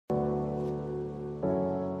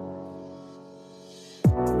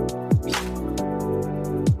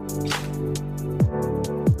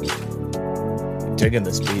digging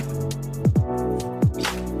this beat.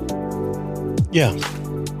 Yeah,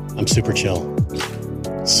 I'm super chill.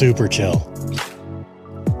 Super chill.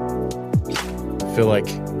 I feel like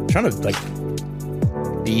I'm trying to like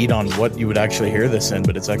beat on what you would actually hear this in,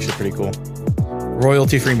 but it's actually pretty cool.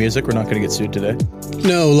 Royalty-free music. We're not going to get sued today.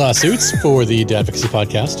 No lawsuits for the Dadvocacy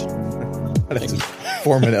podcast. I'd have to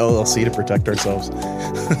form an LLC to protect ourselves.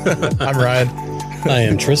 I'm Ryan. I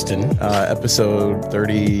am Tristan. Episode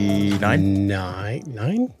 39.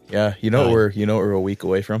 Nine? Yeah, you know what we're a week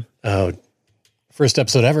away from. Oh, first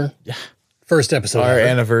episode ever. Yeah, first episode. Our ever.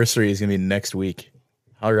 anniversary is gonna be next week.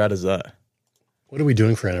 How rad is that? What are we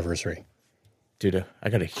doing for anniversary? Dude, I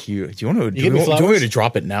got a huge. Do you want me me to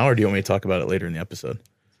drop it now, or do you want me to talk about it later in the episode?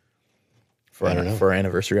 I don't know. For our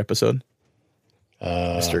anniversary episode,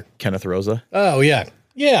 Mr. Kenneth Rosa. Oh yeah,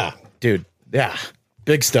 Dude, yeah,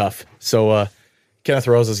 big stuff. So Kenneth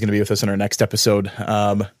Rosa is going to be with us in our next episode,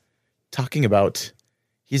 talking about.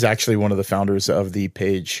 He's actually one of the founders of the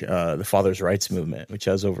page, the Father's Rights Movement, which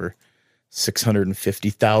has over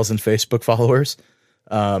 650,000 Facebook followers.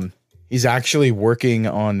 He's actually working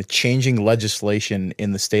on changing legislation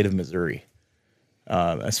in the state of Missouri,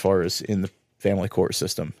 as far as in the family court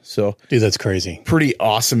system. So, dude, that's crazy. Pretty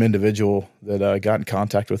awesome individual that I got in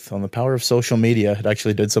contact with on the power of social media. It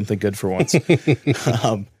actually did something good for once.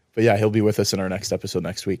 But yeah, he'll be with us in our next episode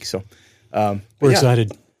next week. So we're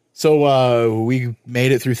excited. So we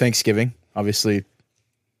made it through Thanksgiving. Obviously,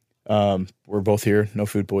 we're both here. No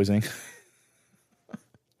food poisoning.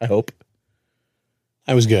 I hope.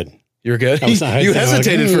 I was good. You're good? You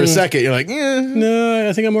hesitated for a second. You're like, no,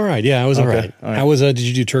 I think I'm all right. Yeah, I was all right. How was, did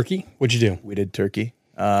you do turkey? What'd you do? We did turkey.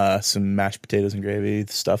 Some mashed potatoes and gravy,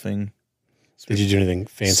 stuffing. Did you do anything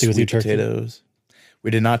fancy with your turkey? Potatoes.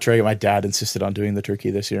 We did not try it. My dad insisted on doing the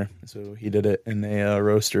turkey this year. So he did it in a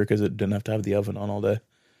roaster because it didn't have to have the oven on all day.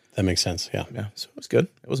 That makes sense. Yeah. Yeah. So it was good.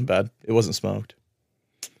 It wasn't bad. It wasn't smoked.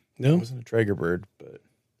 No. It wasn't a Traeger bird, but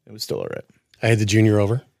it was still all right. I had the junior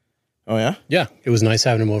over. Oh, yeah? Yeah. It was nice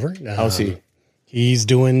having him over. How's he? He's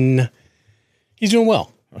doing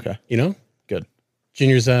well. Okay. You know? Good.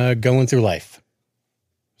 Junior's going through life.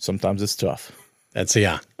 Sometimes it's tough. But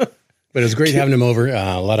it was great having him over.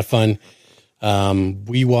 A lot of fun.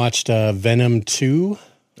 We watched Venom 2.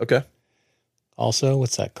 Okay. Also,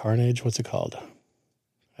 what's that? Carnage? What's it called?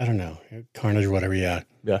 I don't know. Carnage or whatever, yeah.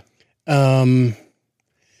 Yeah.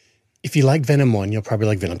 If you like Venom 1, you'll probably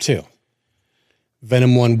like Venom 2.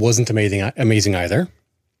 Venom 1 wasn't amazing either.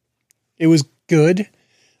 It was good.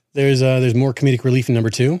 There's more comedic relief in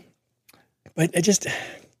number 2. But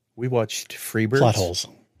we watched Freebirds. Plot holes.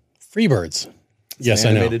 Freebirds. Yes,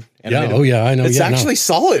 animated, I know. Yeah, oh yeah, I know. It's actually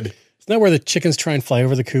solid. Isn't that where the chickens try and fly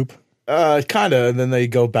over the coop? Kind of, and then they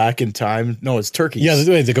go back in time. No, it's turkeys. Yeah,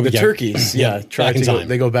 they go. The turkeys. Yeah, back in time.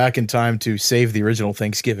 They go back in time to save the original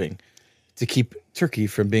Thanksgiving, to keep turkey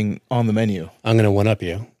from being on the menu. I'm going to one-up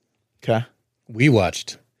you. Okay. We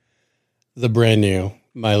watched the brand new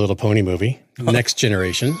My Little Pony movie, Next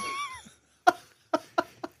Generation,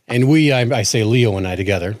 and I say Leo and I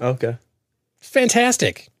together. Okay.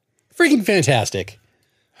 Fantastic, freaking fantastic.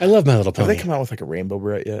 I love My Little Pony. Have they come out with like a Rainbow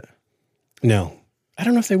Bright yet? No. I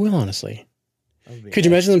don't know if they will, honestly. Could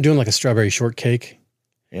you imagine them doing like a strawberry shortcake?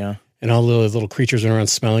 Yeah. And all the little creatures running around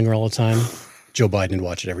smelling her all the time? Joe Biden would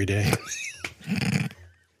watch it every day.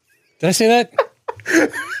 Did I say that?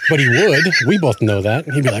 But he would. We both know that.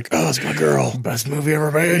 And he'd be like, oh, it's my girl. Best movie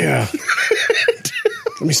ever made. Yeah.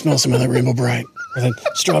 Let me smell some of that Rainbow Bright. Or that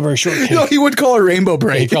strawberry shortcake. No, he would call her Rainbow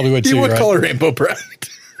Bright. Yeah, he probably would too, He would right? call her Rainbow Bright.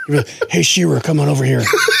 He'd be like, hey, Shira, come on over here.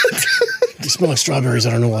 You smell like strawberries. I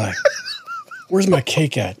don't know why. Where's my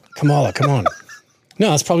cake at? Kamala, come on.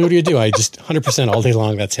 No, that's probably what he'd do. I just 100% all day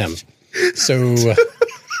long. That's him. So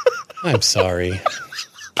I'm sorry.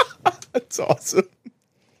 That's awesome.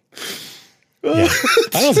 Yeah.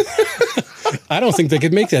 I don't think they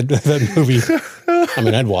could make that movie. I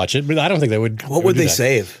mean, I'd watch it, but I don't think they would. What would they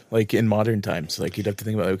save? Like in modern times, like you'd have to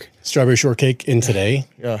think about like strawberry shortcake in today.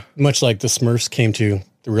 Yeah. Much like the Smurfs came to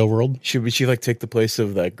the real world. Should she like take the place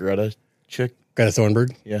of that Greta chick? Greta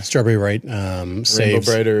Thunberg. Yeah. Strawberry Bright saves. Rainbow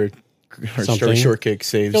Bright or strawberry shortcake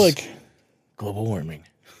saves. I feel like global warming.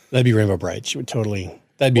 That'd be Rainbow Bright. She would totally.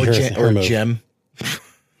 That'd be her or move. Gem.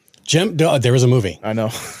 There was a movie. I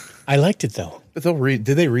know. I liked it though. But did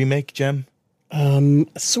they remake Gem?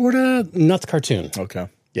 Sorta. Not the cartoon. Okay.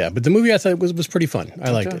 Yeah, but the movie I thought was pretty fun.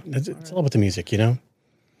 I liked it. It's all about the music, you know.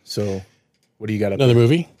 So, what do you got up Another there?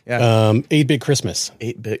 movie? Yeah. 8-Bit Christmas.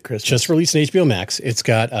 8-Bit Christmas. Just released on HBO Max. It's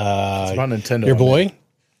got it's about Nintendo. Your boy.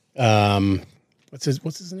 What's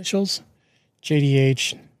his initials?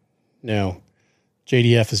 JDH. No.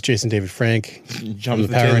 JDF is Jason David Frank from the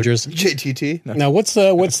Power Taylor, Rangers. JTT. No. Now, what's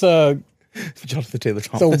the Jonathan Taylor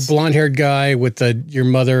Thomas. the blonde haired guy with your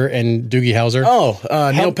mother and Doogie Howser?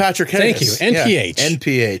 Neil Patrick Harris. Thank you.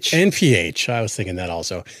 NPH. Yeah. NPH. I was thinking that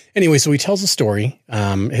also. Anyway, so he tells a story.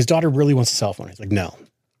 His daughter really wants a cell phone. He's like, no.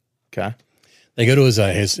 Okay. They go to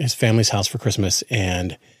his family's house for Christmas,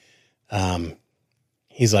 and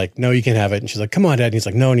he's like, no, you can't have it. And she's like, come on, Dad. And he's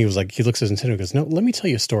like, no. And he looks at his Nintendo and goes, no, let me tell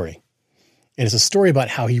you a story. And it's a story about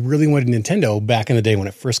how he really wanted a Nintendo back in the day when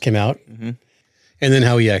it first came out. Mm-hmm. And then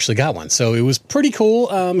how he actually got one. So it was pretty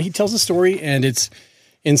cool. He tells a story, and it's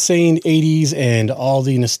insane 80s and all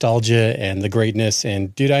the nostalgia and the greatness.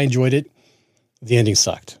 And dude, I enjoyed it. The ending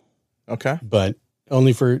sucked. Okay. But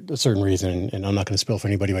only for a certain reason. And I'm not going to spill for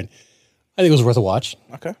anybody, but I think it was worth a watch.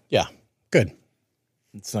 Okay. Yeah. Good.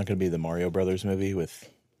 It's not going to be the Mario Brothers movie with...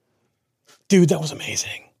 Dude, that was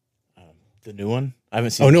amazing. The new one? I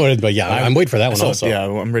haven't seen it. No, but yeah, I'm waiting for that one also. Yeah,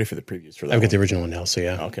 I'm ready for the previews for that. I've got the original one now, so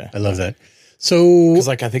yeah. Okay. I love that. So, because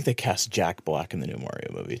I think they cast Jack Black in the new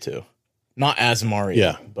Mario movie too, not as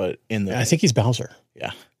Mario, but in the. I think he's Bowser.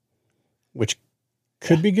 Yeah, which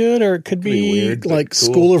could be good, or it could be weird, like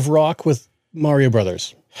cool. School of Rock with Mario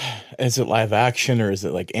Brothers. Is it live action, or is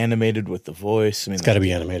it like animated with the voice? I mean, it's got to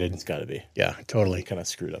be animated. It's got to be. Yeah, totally. Kind of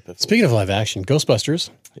screwed up. Speaking of live action, Ghostbusters.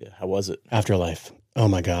 Yeah, how was it? Afterlife. Oh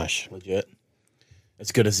my gosh, legit.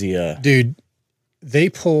 As good as the dude. They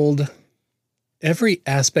pulled every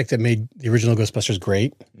aspect that made the original Ghostbusters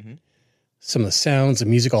great. Mm-hmm. Some of the sounds, the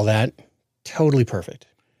music, all that, totally perfect.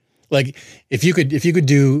 Like if you could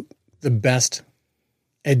do the best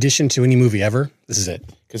addition to any movie ever, this is it.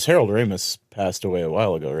 Because Harold Ramis passed away a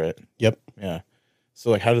while ago, right? Yep. Yeah. So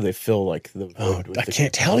like, how do they fill like the? I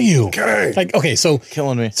can't tell you. Okay. Like so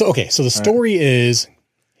killing me. So the story is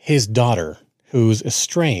his daughter, who's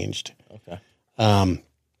estranged. Okay.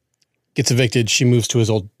 Gets evicted. She moves to his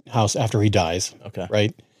old house after he dies. Okay.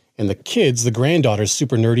 Right. And the granddaughter's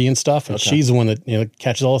super nerdy and stuff. And she's the one that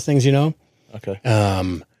catches all the things, Okay.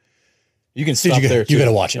 You can stop dude, there. You got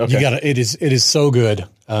to watch it. Okay. It is so good.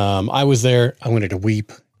 I was there. I wanted to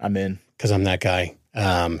weep. I'm in. Because I'm that guy.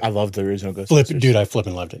 I love the original Ghostbusters. Dude, I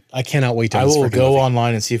flipping loved it. I cannot wait to I will go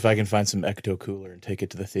online and see if I can find some Ecto Cooler and take it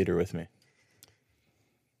to the theater with me.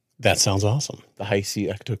 That sounds awesome. The Hi-C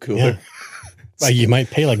Ecto Cooler. Yeah. You might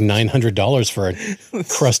pay like $900 for a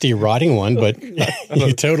crusty, rotting one, but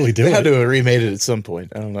you totally do. They had to have remade it at some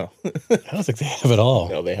point. I don't know. I don't think they have it all.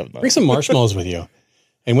 No, they have not. Bring some marshmallows with you.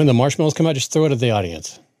 And when the marshmallows come out, just throw it at the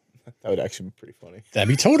audience. That would actually be pretty funny. That'd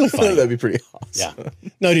be totally funny. That'd be pretty awesome. Yeah.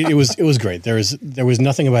 No, dude, it was great. There was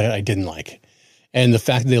nothing about it I didn't like. And the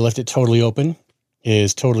fact that they left it totally open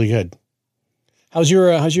is totally good. How's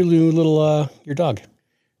your little your dog?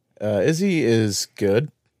 Izzy is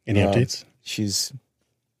good. Any updates? She's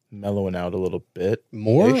mellowing out a little bit.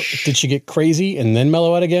 More? Did she get crazy and then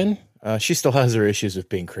mellow out again? She still has her issues with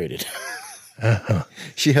being crated.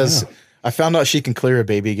 She has. I found out she can clear a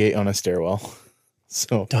baby gate on a stairwell.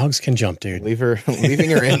 So dogs can jump, dude. Leaving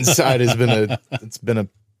her inside has been a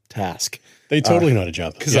task. They totally know how to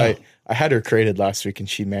jump. Because I had her crated last week and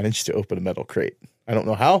she managed to open a metal crate. I don't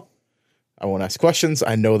know how. I won't ask questions.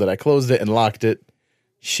 I know that I closed it and locked it.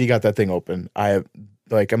 She got that thing open. I'm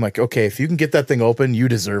like, okay, if you can get that thing open, you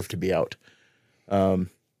deserve to be out.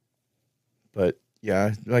 But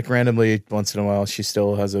yeah, like randomly once in a while, she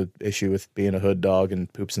still has an issue with being a hood dog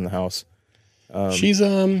and poops in the house. She's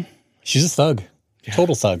a thug,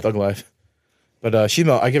 total thug life. But I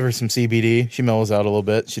give her some CBD. She mellows out a little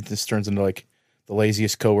bit. She just turns into like the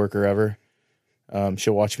laziest coworker ever.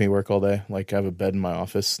 She'll watch me work all day. Like I have a bed in my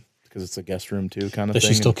office. Because it's a guest room too, kind of thing. Does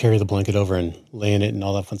she still carry the blanket over and lay in it and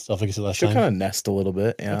all that fun stuff like you said last time? She'll kind of nest a little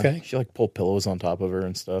bit. Yeah. Okay. She'll like pull pillows on top of her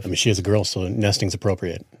and stuff. I mean, she is a girl, so nesting's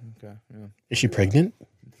appropriate. Okay. Yeah. Is she pregnant?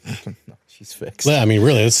 No, she's fixed. Well, I mean,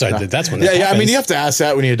 really, that's when that happens. I mean, you have to ask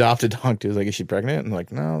that when you adopt a dog too. Like, is she pregnant? And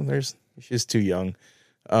like, no, she's too young.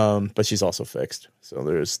 But she's also fixed. So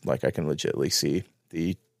there's like, I can legitimately see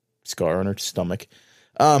the scar on her stomach.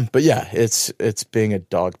 But yeah, it's being a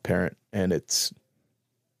dog parent, and it's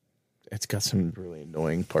got some really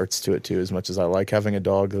annoying parts to it too. As much as I like having a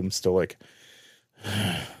dog, I'm still like,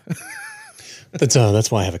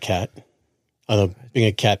 that's why I have a cat. Although being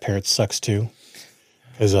a cat parent sucks too,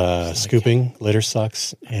 because scooping litter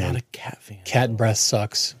sucks, and I'm not a cat fan. Cat breath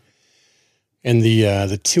sucks, and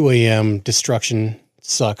the 2 a.m. destruction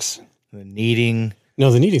sucks. The kneading.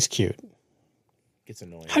 No, the kneading's cute. Gets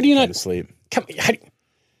annoying. How do you not to sleep?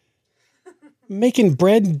 Making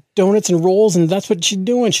bread, donuts, and rolls, and that's what she's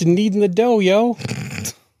doing. She's kneading the dough, yo.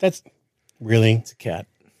 That's really. It's a cat.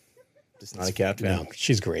 Just not a cat fan. No,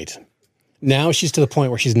 she's great. Now she's to the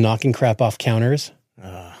point where she's knocking crap off counters.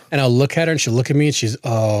 And I'll look at her and she'll look at me and she's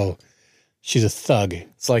a thug.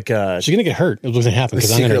 It's like she's going to get hurt. It doesn't happen. The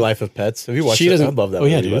Secret Life of Pets. Have you watched it? I love that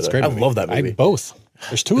movie. Yeah, dude, it's great. I love that movie. Both.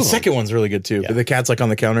 There's two of them. The second one's really good too. Yeah. But the cat's like on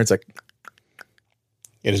the counter. It's like.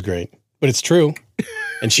 It is great. But it's true.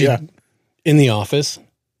 And she, in the office,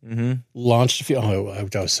 launched a few. Oh,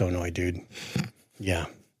 I was so annoyed, dude. Yeah.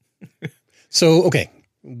 So, okay.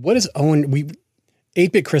 What is Owen?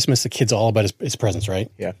 8-bit Christmas, the kid's all about his presents,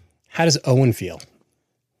 right? Yeah. How does Owen feel?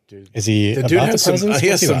 Dude. Is he the about dude the has presents? He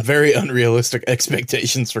has some very unrealistic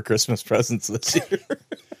expectations for Christmas presents this year.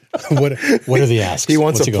 What are the asks? He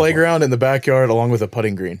wants a playground in the backyard along with a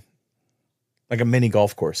putting green. Like a mini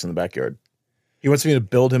golf course in the backyard. He wants me to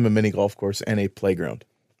build him a mini golf course and a playground.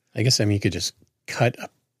 I guess, you could just cut a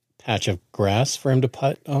patch of grass for him to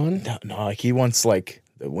putt on. No, like he wants like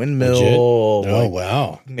the windmill. Legit? Oh, like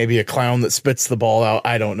wow. Maybe a clown that spits the ball out.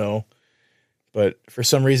 I don't know. But for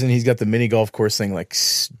some reason, he's got the mini golf course thing like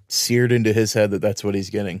seared into his head that that's what he's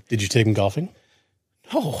getting. Did you take him golfing?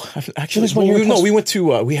 Oh, actually, we went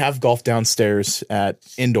to, we have golf downstairs at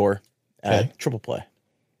indoor at Triple Play.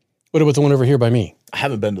 What about the one over here by me? I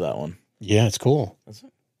haven't been to that one. Yeah, it's cool. Is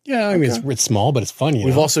it? Yeah, I mean, it's small, but it's fun.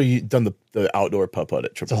 We've also done the outdoor putt-putt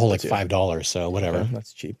at Triple Play. It's a whole like $5, so whatever. Okay,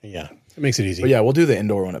 that's cheap. Yeah, it makes it easy. But yeah, we'll do the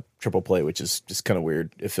indoor one at Triple Play, which is just kind of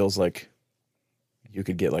weird. It feels like you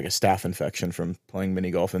could get like a staph infection from playing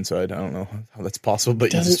mini golf inside. I don't know how that's possible,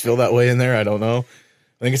 but you just feel that way in there. I don't know.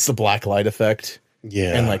 I think it's the black light effect.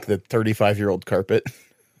 Yeah. And like the 35-year-old carpet.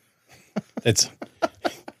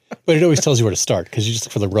 But it always tells you where to start because you just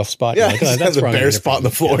look for the rough spot. Yeah, like, that's the bare spot on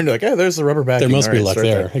the floor. And you're like, there's the rubber backing. There must be luck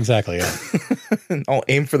there. Exactly. Yeah. I'll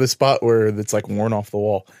aim for the spot where it's like worn off the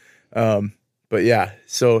wall. But yeah,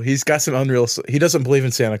 so he's got some unreal. He doesn't believe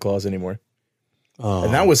in Santa Claus anymore.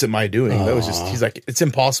 And that wasn't my doing. That was just, he's like, it's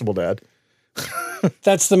impossible, Dad.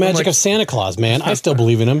 That's the magic of Santa Claus, man. I still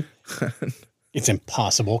believe in him. It's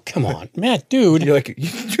impossible. Come on, Matt, dude. You're like,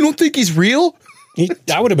 you don't think he's real?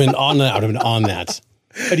 I would have been on that. I would have been on that.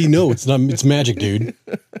 How do you know it's not? It's magic, dude.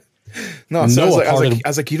 No, so I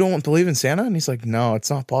was like, you don't believe in Santa? And he's like, no, it's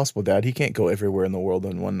not possible, Dad. He can't go everywhere in the world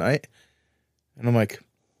in one night. And I'm like,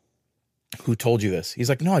 who told you this? He's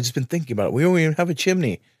like, no, I've just been thinking about it. We don't even have a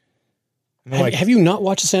chimney. Have you not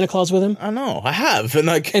watched Santa Claus with him? I know, I have, and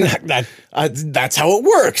that's how it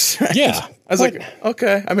works. Right? Yeah, I was like,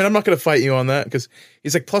 okay. I mean, I'm not going to fight you on that because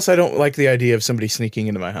he's like, plus I don't like the idea of somebody sneaking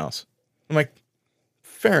into my house. I'm like,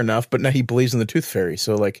 fair enough, but now he believes in the tooth fairy.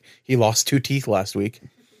 So like, he lost 2 teeth last week,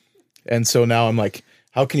 and so now I'm like,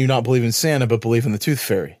 how can you not believe in Santa but believe in the tooth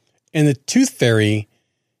fairy? And the tooth fairy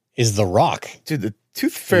is the Rock, dude. The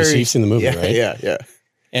tooth fairy. You've seen the movie, right? Yeah.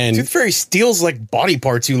 And Tooth Fairy steals like body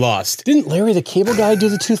parts you lost. Didn't Larry the Cable Guy do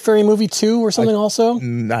the Tooth Fairy movie too, or something? Also,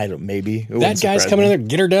 I don't. Maybe that guy's coming in there,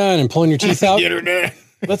 get her done, and pulling your teeth out. Get her done.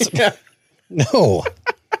 No.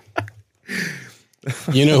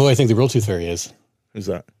 You know who I think the real Tooth Fairy is? Who's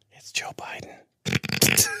that? It's Joe Biden.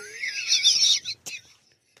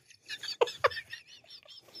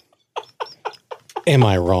 Am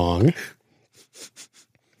I wrong?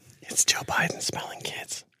 It's Joe Biden smelling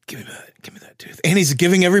kids. Give me that tooth. And he's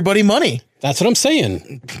giving everybody money. That's what I'm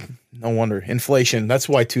saying. No wonder. Inflation. That's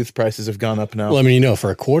why tooth prices have gone up now. Well, I mean,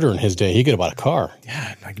 for a quarter in his day, he could have bought a car.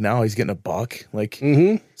 Yeah, like now he's getting $1. Like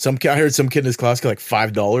I heard some kid in his class get like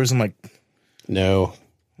 $5. I'm like, no.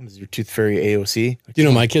 What is your Tooth Fairy AOC? Like, you know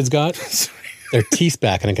what my kids got? Their teeth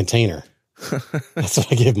back in a container. That's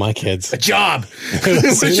what I give my kids. A job. What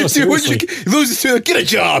did you do? Lose it, get a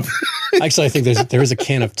job. Actually, I think there is a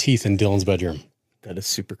can of teeth in Dylan's bedroom. That is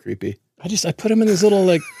super creepy. I put him in these little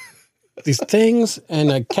these things,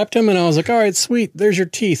 and I kept him, and I was like, all right, sweet, there's your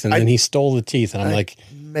teeth. And then he stole the teeth, and I'm like,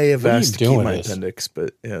 may have asked to keep my appendix,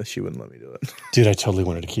 but yeah, she wouldn't let me do it. Dude, I totally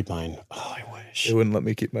wanted to keep mine. Oh, I wish. They wouldn't let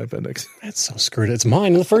me keep my appendix. That's so screwed. It's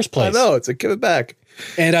mine in the first place. I know, it's give it back.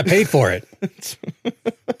 And I paid for it.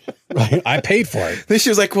 Right, I paid for it. Then she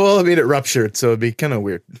was like, well, I mean, it ruptured, so it'd be kind of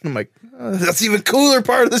weird. I'm like, that's the even cooler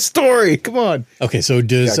part of the story. Come on. Okay, so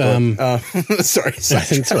does sorry.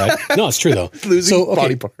 That's all right. No, it's true though. Losing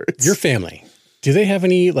body parts. Your family, do they have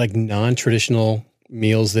any non-traditional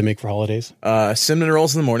meals they make for holidays? Cinnamon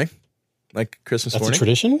rolls in the morning, like Christmas morning. That's a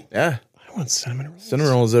tradition? Yeah. I want cinnamon rolls.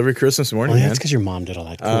 Cinnamon rolls every Christmas morning. Well, that's because your mom did all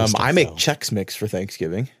that cool stuff. I make Chex Mix for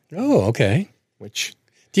Thanksgiving. Oh, okay. Which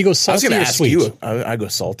do you go salty or sweet? I go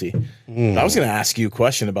salty. But I was going to ask you a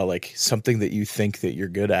question about like something that you think that you're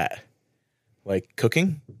good at, like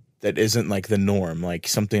cooking that isn't like the norm, like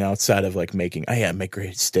something outside of like making. I make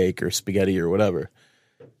great steak or spaghetti or whatever.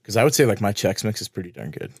 Because I would say like my Chex Mix is pretty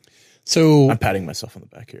darn good. So I'm patting myself on the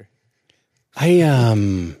back here.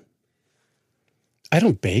 I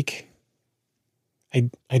don't bake.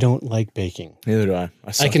 I don't like baking. Neither do I.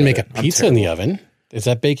 I can make a pizza in the oven. Is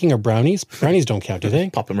that baking or brownies? Brownies don't count, do they?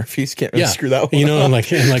 Papa Murphy's can't really screw that one. You know, and like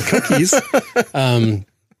cookies.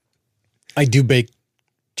 I do bake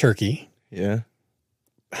turkey. Yeah.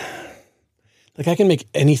 Like I can make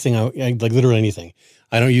anything. Like literally anything.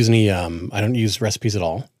 I don't use any. I don't use recipes at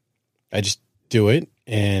all. I just do it,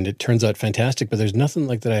 and it turns out fantastic. But there's nothing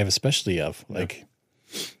like that I have a specialty of. Like,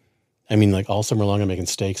 I mean, like all summer long, I'm making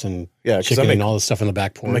steaks and chicken and all this stuff on the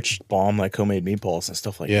back porch. I make bomb like homemade meatballs and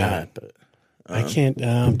stuff like that. But I can't,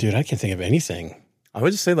 dude. I can't think of anything. I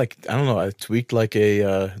would just say like I don't know. I tweaked like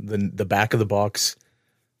a the back of the box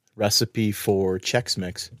recipe for Chex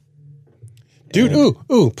Mix. Dude,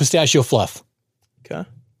 pistachio fluff. Okay.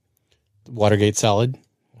 Watergate salad.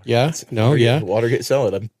 Yeah. No, Watergate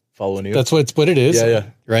salad. I'm following you. That's what it is. Yeah.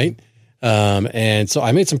 Right. And so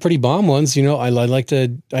I made some pretty bomb ones. You know, I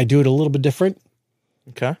do it a little bit different.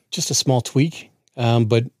 Okay. Just a small tweak.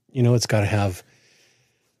 But you know, it's got to have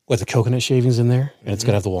the coconut shavings in there, and it's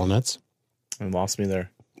got to have the walnuts. You lost me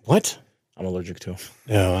there. What? I'm allergic to them.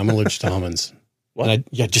 No, I'm allergic to almonds. What? And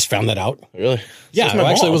I just found that out. Really? Yeah,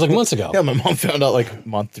 actually, it was like months ago. Yeah, my mom found out like a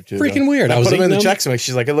month or two ago. Freaking weird. I was put them in the eating Chex Mix.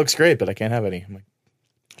 She's like, it looks great, but I can't have any. I'm like,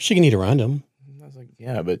 she can eat around them. I was like,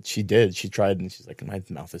 yeah, but she did. She tried, and she's like, my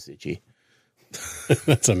mouth is itchy.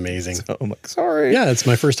 That's amazing. So I'm like, sorry. Yeah, it's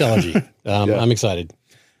my first allergy. I'm excited.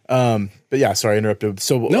 But yeah, sorry, I interrupted.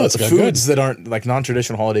 So it's the foods that aren't like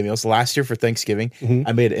non-traditional holiday meals. Last year for Thanksgiving,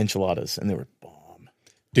 I made enchiladas, and they were bomb.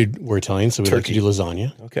 Dude, we're Italian, so we like to do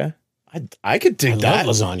lasagna. Okay. I could dig that. I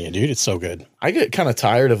love lasagna, dude. It's so good. I get kind of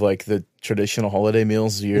tired of like the traditional holiday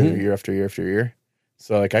meals year after year after year.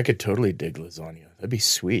 So like I could totally dig lasagna. That'd be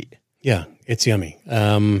sweet. Yeah, it's yummy.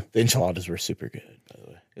 The enchiladas were super good, by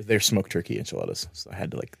the way. They're smoked turkey enchiladas. So I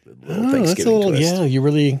had to like the little Thanksgiving that's a little, twist. yeah, you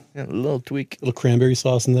really a little tweak. Little cranberry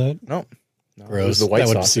sauce in that. No. Gross. It was the white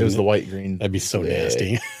sauce. It was the white green. That'd be so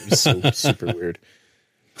nasty. It was so super weird.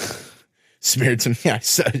 Smeared some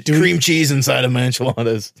cream cheese inside of my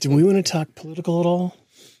enchiladas. Do we want to talk political at all?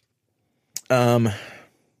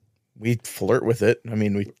 We flirt with it. I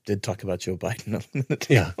mean, we did talk about Joe Biden.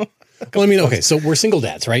 Yeah. Well, I mean, okay, so we're single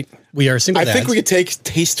dads, right? We are single dads. I think we could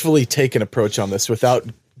tastefully take an approach on this without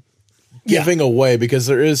giving away, because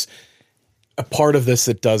there is a part of this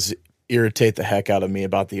that does irritate the heck out of me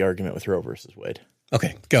about the argument with Roe versus Wade.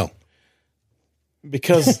 Okay, go.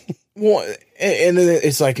 Because, well, and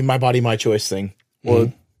it's like my body, my choice thing.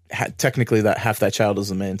 Well, technically that half that child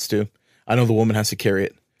is a man's too. I know the woman has to carry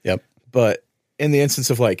it. Yep. But in the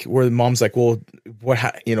instance of like where the mom's like, well,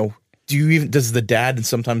 does the dad, and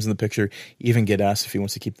sometimes in the picture, even get asked if he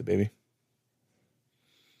wants to keep the baby?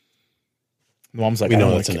 The mom's like, I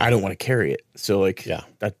don't want to carry it. So like,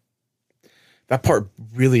 that part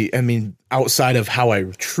really, I mean, outside of how I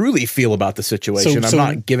truly feel about the situation, I'm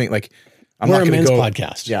not giving like, I'm we're not a going men's to go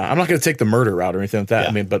podcast. Yeah. I'm not going to take the murder route or anything like that.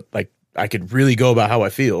 I mean, but like I could really go about how I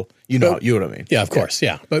feel. You know what I mean? Yeah, of course.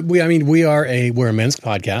 Yeah. But we're a men's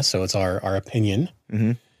podcast. So it's our opinion.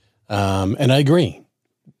 And I agree.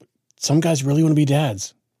 Some guys really want to be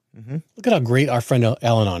dads. Look at how great our friend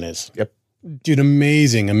Al-Anon is. Yep. Dude,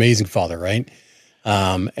 amazing father, right?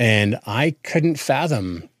 And I couldn't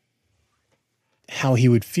fathom how he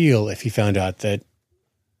would feel if he found out that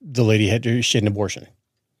the lady had an abortion.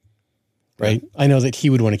 Right? I know that he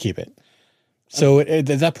would want to keep it. So at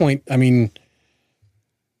that point, I mean,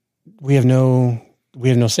 we have no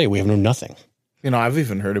say. We have nothing. You know, I've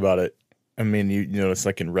even heard about it. I mean, you know, it's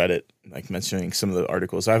like in Reddit, like mentioning some of the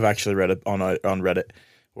articles. I've actually read it on Reddit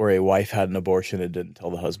where a wife had an abortion and didn't tell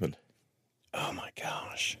the husband. Oh my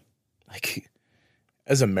gosh! Like,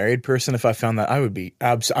 as a married person, if I found that, I would be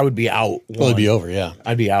out. Well, it'd be over. Yeah,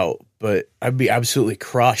 I'd be out, but I'd be absolutely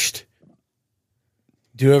crushed.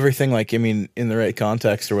 Do everything like, I mean, in the right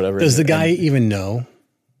context or whatever. Does the guy even know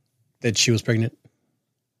that she was pregnant?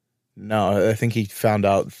 No, I think he found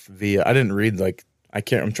out via. I didn't read I'm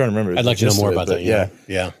trying to remember. I'd like to know more about that.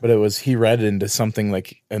 Yeah. But he read into something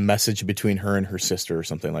like a message between her and her sister or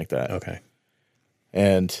something like that. Okay.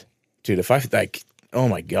 And dude, if I like, oh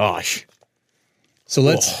my gosh. So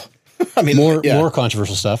let's. I mean, more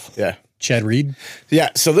controversial stuff. Yeah. Chad Reed. Yeah.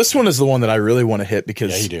 So this one is the one that I really want to hit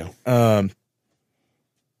because you do.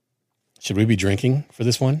 Should we be drinking for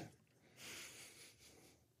this one?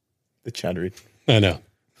 The Chad Reed. I know.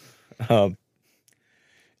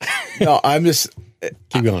 No, I'm just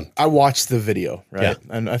keep going. I watched the video, right?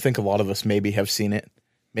 Yeah. And I think a lot of us maybe have seen it,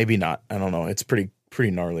 maybe not. I don't know. It's pretty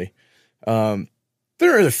gnarly. There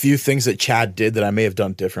are a few things that Chad did that I may have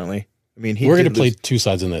done differently. I mean, we're going to play two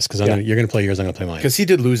sides on this because you're going to play yours. I'm going to play mine because he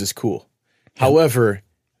did lose his cool. Yeah. However,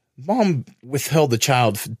 Mom withheld the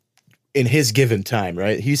child in his given time,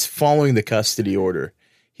 right? He's following the custody order.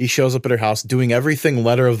 He shows up at her house doing everything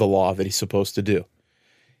letter of the law that he's supposed to do.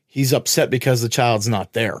 He's upset because the child's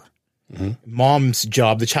not there. Mm-hmm. Mom's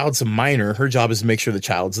job, the child's a minor. Her job is to make sure the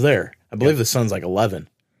child's there. I believe the son's like 11,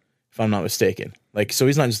 if I'm not mistaken. Like, so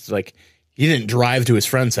he's not just like, he didn't drive to his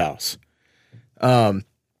friend's house.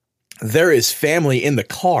 There is family in the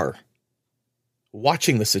car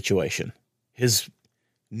watching the situation. His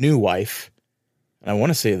new wife, and I want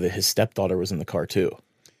to say that his stepdaughter was in the car too.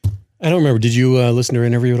 I don't remember. Did you listen to her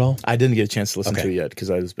interview at all? I didn't get a chance to listen to it yet because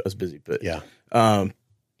I was busy. But yeah, I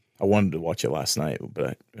wanted to watch it last night,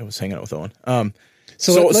 but I was hanging out with Owen.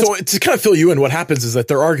 So to kind of fill you in, what happens is that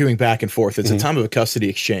they're arguing back and forth. It's a time of a custody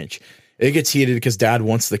exchange. It gets heated because dad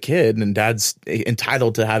wants the kid and dad's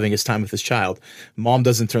entitled to having his time with his child. Mom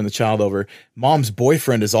doesn't turn the child over. Mom's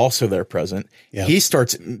boyfriend is also there present. Yep. He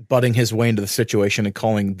starts butting his way into the situation and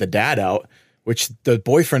calling the dad out, which the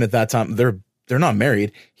boyfriend at that time, they're not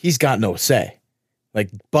married. He's got no say.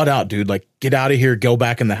 Like, butt out, dude. Like, get out of here. Go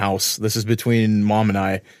back in the house. This is between mom and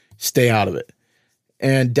I. Stay out of it.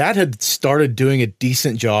 And dad had started doing a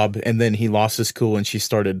decent job, and then he lost his cool and she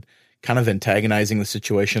started kind of antagonizing the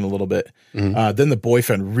situation a little bit. Mm-hmm. Then the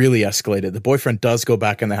boyfriend really escalated. The boyfriend does go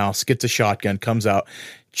back in the house, gets a shotgun, comes out.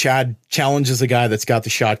 Chad challenges the guy that's got the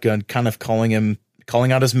shotgun, kind of calling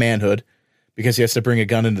out his manhood because he has to bring a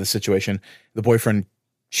gun into the situation. The boyfriend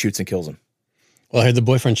shoots and kills him. Well, I heard the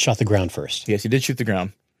boyfriend shot the ground first. Yes, he did shoot the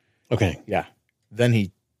ground. Okay. Yeah. Then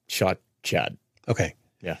he shot Chad. Okay.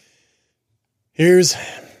 Yeah. Here's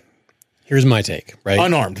my take, right?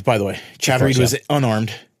 Unarmed, by the way. Chad Reed was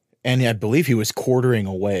unarmed. And I believe he was quartering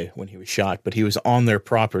away when he was shot, but he was on their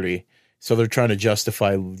property. So they're trying to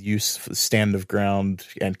justify use of stand of ground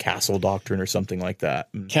and castle doctrine or something like that.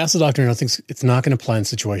 Castle doctrine, I think it's not going to apply in the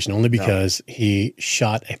situation only because he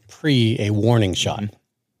shot a warning shot,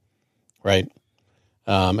 right?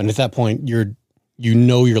 And at that point, your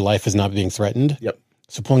life is not being threatened. Yep.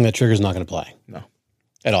 So pulling that trigger is not going to apply. No,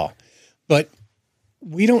 at all. But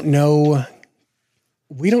we don't know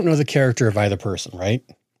the character of either person, right?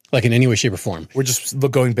 Like in any way, shape, or form. We're just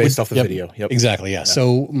going based off the video. Yep. Exactly, yeah.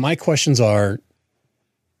 So my questions are,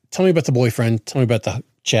 tell me about the boyfriend, tell me about the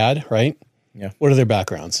Chad, right? Yeah. What are their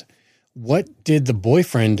backgrounds? What did the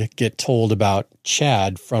boyfriend get told about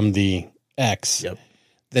Chad from the ex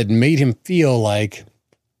that made him feel like,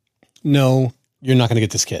 no, you're not going to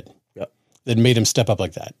get this kid? Yep. That made him step up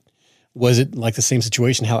like that? Was it like the same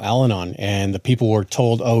situation how Al-Anon and the people were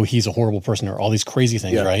told, oh, he's a horrible person or all these crazy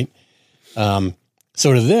things, right?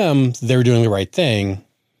 So to them, they're doing the right thing.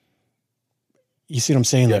 You see what I'm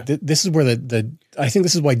saying? Yeah. Like this is where I think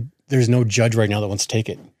this is why there's no judge right now that wants to take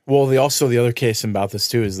it. Well, the other case about this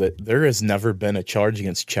too is that there has never been a charge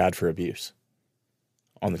against Chad for abuse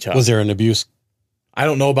on the child. Was there an abuse? I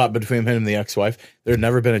don't know about between him and the ex-wife. There had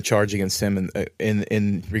never been a charge against him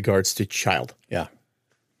in regards to child. Yeah.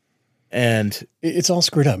 And it's all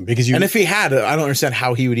screwed up because and if he had, I don't understand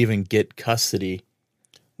how he would even get custody.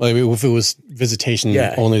 Well, if it was visitation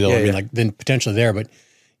only, though, I mean, like then potentially there, but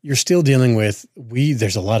you're still dealing with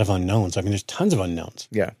there's a lot of unknowns. I mean, there's tons of unknowns.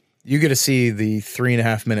 Yeah. You get to see the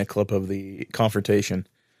 3.5 minute clip of the confrontation.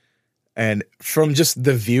 And from just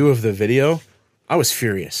the view of the video, I was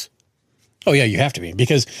furious. Oh yeah, you have to be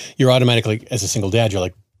because you're automatically, as a single dad, you're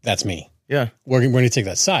like, that's me. Yeah. We're going to take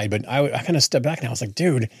that side. But I kind of stepped back and I was like,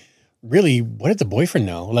 dude, really, what did the boyfriend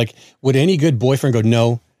know? Like, would any good boyfriend go,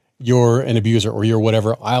 no, you're an abuser or you're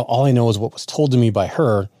whatever. All I know is what was told to me by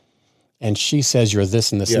her. And she says you're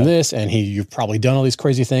this and this and this. And you've probably done all these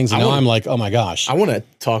crazy things. And now I'm like, oh my gosh. I want to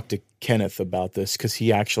talk to Kenneth about this because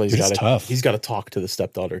he actually he's got to talk to the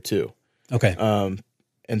stepdaughter too. Okay.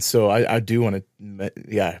 And so I do want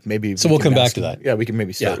to, maybe. So we'll come back to that. Yeah, we can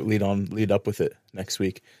maybe lead up with it next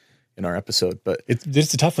week in our episode. But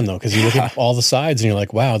it's a tough one though, because you look at all the sides and you're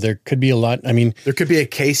like, wow, there could be a lot. I mean, there could be a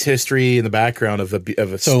case history in the background of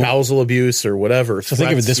a spousal abuse or whatever. So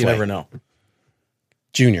think of it this way. You never know.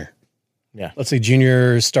 Junior. Yeah. Let's say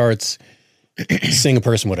Junior starts seeing a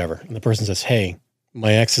person, whatever. And the person says, hey,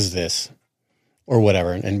 my ex is this or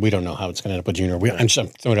whatever. And we don't know how it's going to end up with Junior. I'm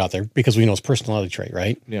throwing it out there because we know his personality trait,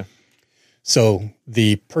 right? Yeah. So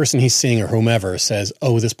the person he's seeing or whomever says,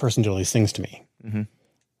 oh, this person did all these things to me. Mm-hmm.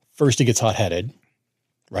 First he gets hot-headed,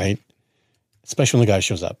 right? Especially when the guy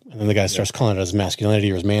shows up. And then the guy starts calling it his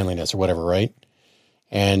masculinity or his manliness or whatever, right?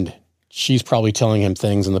 And she's probably telling him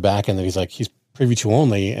things in the back end that he's like, he's privy to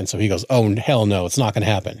only. And so he goes, oh, hell no, it's not going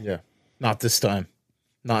to happen. Yeah. Not this time.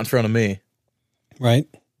 Not in front of me. Right?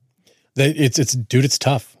 It's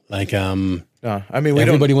tough. Like, I mean,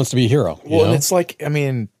 everybody wants to be a hero. Well, and it's like, I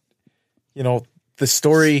mean, the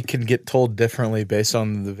story can get told differently based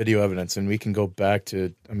on the video evidence. And we can go back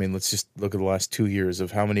to, I mean, let's just look at the last 2 years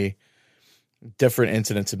of how many different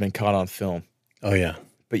incidents have been caught on film. Oh, yeah.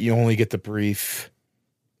 But you only get the brief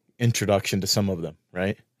introduction to some of them,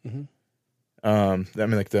 right? Mm-hmm. I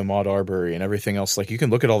mean, like the Ahmaud Arbery and everything else. Like, you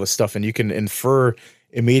can look at all this stuff and you can infer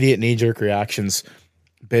immediate knee-jerk reactions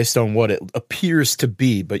based on what it appears to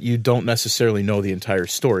be, but you don't necessarily know the entire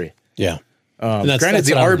story. Yeah. Granted,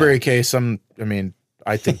 the Arbery case, I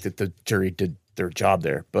think that the jury did their job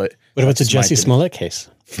there. But what about the Jussie Smollett case?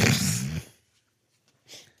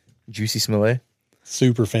 Juicy Smollett?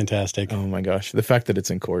 Super fantastic. Oh my gosh. The fact that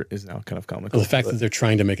it's in court is now kind of comical. Well, the fact that they're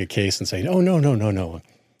trying to make a case and saying, oh, no.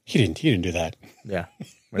 He didn't do that. Yeah.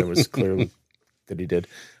 When it was clear that he did.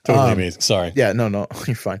 Totally amazing. Sorry. Yeah, no,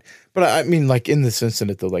 you're fine. But I mean, like in this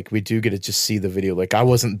incident though, like we do get to just see the video. Like I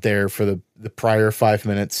wasn't there for the prior 5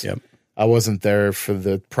 minutes. Yep. I wasn't there for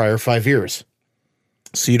the prior 5 years.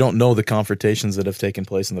 So you don't know the confrontations that have taken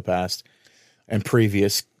place in the past and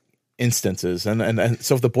previous instances. And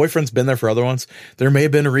so if the boyfriend's been there for other ones, there may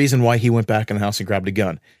have been a reason why he went back in the house and grabbed a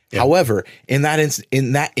gun. Yep. However, in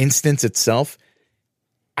that instance itself,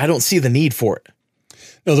 I don't see the need for it.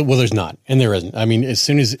 No, well, there's not. And there isn't. I mean, as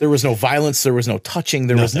soon as there was no violence, there was no touching,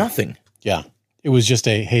 there was nothing. Yeah. It was just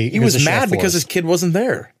hey, he was mad because his kid wasn't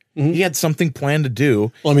there. Mm-hmm. He had something planned to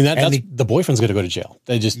do. Well, I mean, that's the boyfriend's going to go to jail.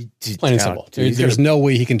 They just plain and simple. There's no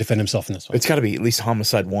way he can defend himself in this one. It's got to be at least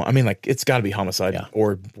homicide one. I mean, like it's got to be homicide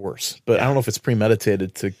or worse. But I don't know if it's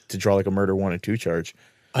premeditated to draw like a murder 1 and 2 charge.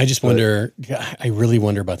 I just wonder. I really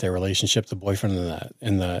wonder about their relationship, the boyfriend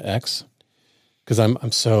and the ex, because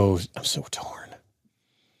I'm so torn.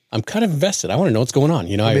 I'm kind of invested. I want to know what's going on.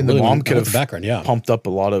 You know, I mean, really the mom could have the background, pumped up a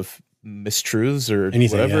lot of mistruths or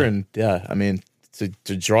anything, whatever, and I mean.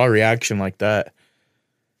 To draw a reaction like that,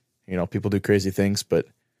 you know, people do crazy things, but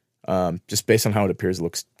just based on how it appears, it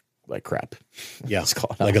looks like crap. Yeah,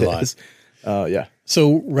 like a lot. Yeah.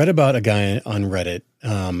 So read about a guy on Reddit,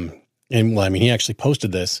 and well, I mean, he actually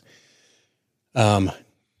posted this.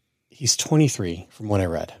 He's 23, from what I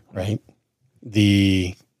read. Right,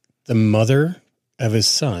 the mother of his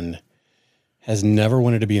son has never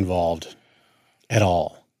wanted to be involved at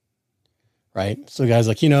all. Right, so the guy's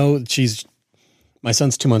like, my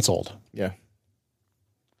son's 2 months old. Yeah.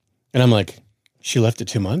 And I'm like, she left at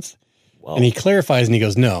 2 months? Wow. And he clarifies and he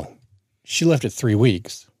goes, no, she left at 3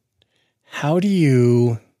 weeks. How do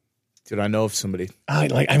you... Did I know of somebody? I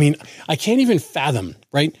can't even fathom,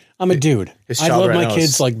 right? I'm a dude. I love my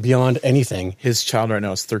kids like beyond anything. His child right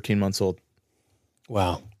now is 13 months old.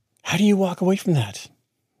 Wow. How do you walk away from that?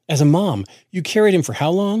 As a mom, you carried him for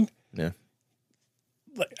how long? Yeah.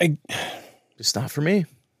 It's not for me.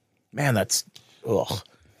 Man, that's... Ugh.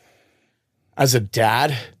 As a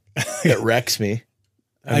dad, it wrecks me.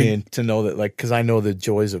 I mean, to know that, like, because I know the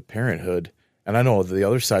joys of parenthood, and I know the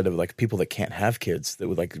other side of like people that can't have kids that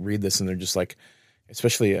would like read this and they're just like,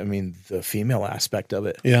 especially, I mean, the female aspect of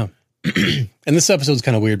it. Yeah. And this episode's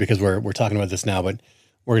kind of weird because we're talking about this now, but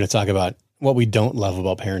we're going to talk about what we don't love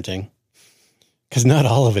about parenting, because not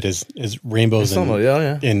all of it is rainbows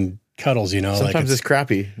and cuddles, you know. Sometimes it's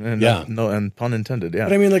crappy. And and pun intended. Yeah.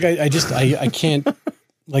 But I mean, like, I can't,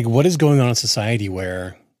 like, what is going on in society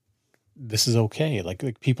where this is okay?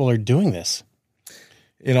 Like people are doing this,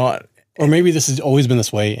 you know, or maybe this has always been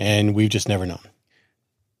this way and we've just never known.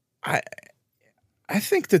 I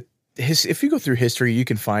think that if you go through history, you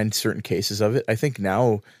can find certain cases of it. I think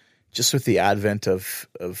now, just with the advent of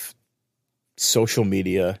social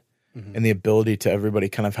media, and the ability to everybody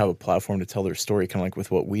kind of have a platform to tell their story, kind of like with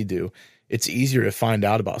what we do, it's easier to find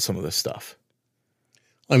out about some of this stuff.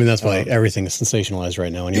 I mean, that's why everything is sensationalized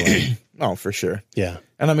right now anyway. Oh, for sure. Yeah.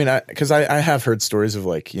 And I mean, because I have heard stories of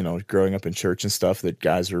like, you know, growing up in church and stuff that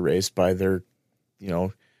guys were raised by their, you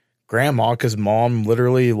know, grandma because mom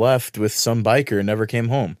literally left with some biker and never came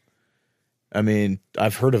home. I mean,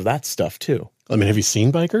 I've heard of that stuff too. I mean, have you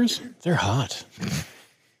seen bikers? They're hot.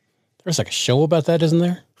 There's like a show about that, isn't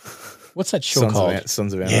there? What's that show called?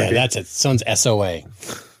 Sons of Anarchy. Yeah, that's it. Sons SOA.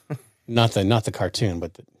 Not the cartoon,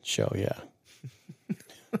 but the show. Yeah,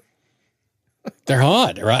 they're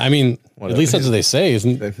hot, right? I mean, at least that's what they say,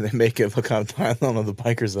 isn't? They make it look on of the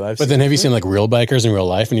bikers that I've seen. But then, have you seen like real bikers in real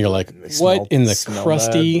life? And you're like, what in the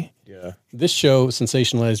crusty? Bad. Yeah, this show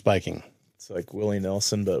sensationalized biking. It's like Willie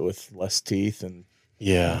Nelson, but with less teeth and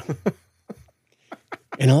yeah.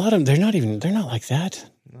 And a lot of them, they're not like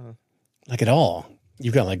that, like at all.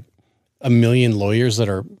 You've got like a million lawyers that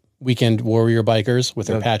are weekend warrior bikers with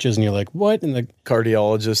their patches, and you're like, what? And the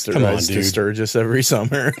cardiologist that rides to Sturgis every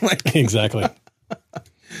summer. Like, exactly.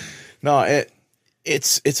 No,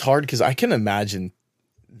 it's hard because I can imagine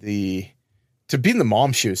the to be in the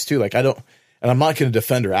mom shoes too. Like, I don't, and I'm not going to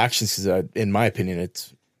defend her actions because, in my opinion,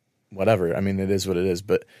 it's whatever. I mean, it is what it is.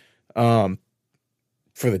 But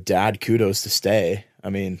for the dad, kudos to stay. I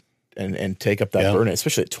mean, and take up that burden,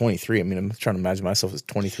 especially at 23. I mean, I'm trying to imagine myself as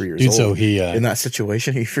 23 years old. So he in that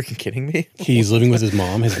situation. Are you freaking kidding me? He's living with his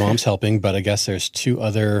mom. His mom's helping, but I guess there's 2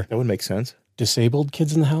 other that would make sense. Disabled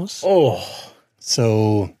kids in the house. Oh,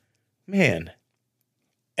 so man,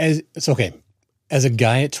 it's okay. As a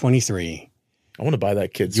guy at 23, I want to buy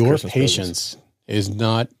that kid's your Christmas patience is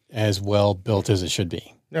not as well built as it should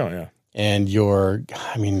be. No, yeah. And you're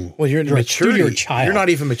mature. You're a child. You're not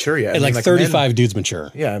even mature yet. And like 35 men, dudes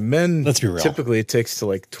mature. Yeah, men. Let's be real. Typically, it takes to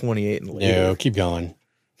like 28 and later. No, keep going.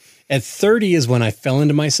 At 30 is when I fell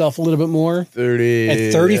into myself a little bit more. 30.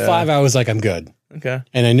 At 35, I was like, I'm good. Okay.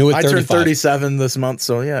 And I knew at 35. I turned 37 this month,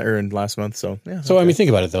 so yeah, or in last month, so yeah. So I mean, think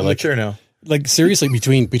about it though. I'm like mature now. Like seriously,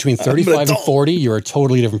 between 35 and 40, you're a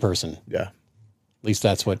totally different person. Yeah. At least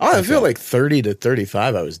that's what I feel like 30 to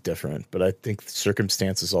 35, I was different, but I think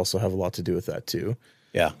circumstances also have a lot to do with that too.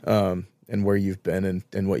 Yeah. And where you've been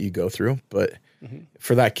and what you go through. But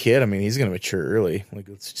for that kid, I mean, he's going to mature early. Like,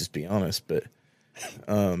 let's just be honest. But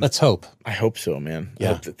let's hope. I hope so, man. Yeah.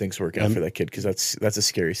 I hope that things work out for that kid because that's a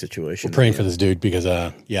scary situation. We're praying for this dude because,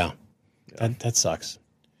 that sucks.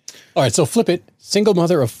 All right, so flip it. Single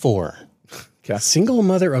mother of 4. Okay. Single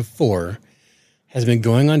mother of 4 has been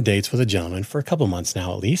going on dates with a gentleman for a couple months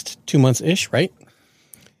now, at least 2 months-ish, right?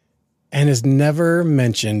 And has never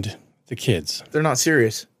mentioned the kids. They're not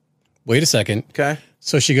serious. Wait a second. Okay.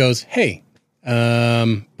 So she goes, hey,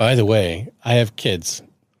 by the way, I have kids.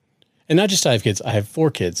 And not just I have kids, I have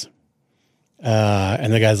 4 kids.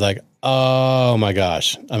 And the guy's like, oh my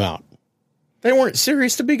gosh, I'm out. They weren't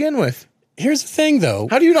serious to begin with. Here's the thing though.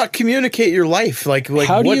 How do you not communicate your life? Like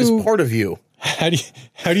what is part of you? How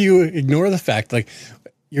do you ignore the fact, like,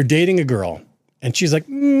 you're dating a girl and she's like,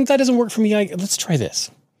 that doesn't work for me. Let's try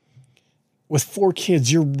this. With 4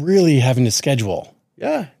 kids, you're really having to schedule.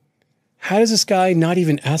 Yeah. How does this guy not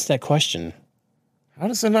even ask that question? How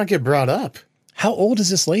does that not get brought up? How old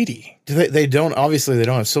is this lady? They don't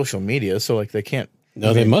have social media, so like they can't.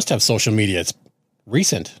 No, they must have social media. It's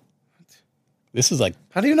recent. This is like,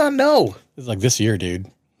 how do you not know? This is like this year, dude.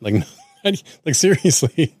 Like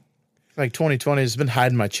seriously. Like 2020 has been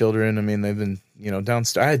hiding my children. I mean, they've been,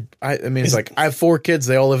 downstairs. I mean, it's like I have 4 kids.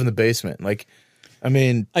 They all live in the basement. Like, I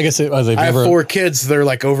mean, I guess I have 4 kids. They're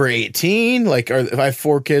like over 18. Like, if I have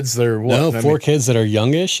 4 kids, they're what? No, 4 kids that are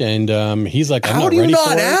youngish. And he's like, I'm how not do you ready not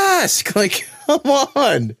for ask? it. Like, come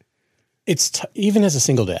on. It's even as a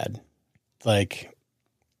single dad, like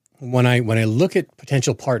when I look at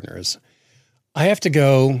potential partners, I have to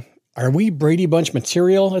go, are we Brady Bunch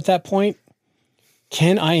material at that point?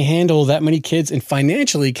 Can I handle that many kids? And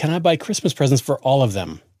financially, can I buy Christmas presents for all of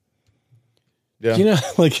them? Yeah.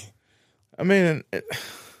 Like, I mean,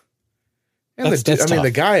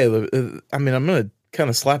 the guy, I mean, I'm going to kind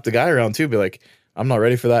of slap the guy around too, be like, I'm not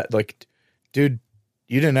ready for that. Like, dude,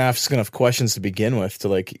 you didn't ask enough questions to begin with to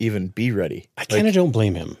like even be ready. I kind of don't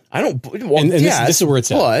blame him. I don't. Well, and this is where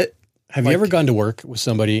it's at. But have you ever gone to work with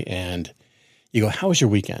somebody and you go, how was your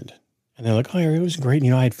weekend? And they're like, oh, it was great.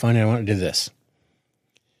 I had fun and I wanted to do this.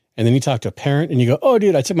 And then you talk to a parent and you go, oh,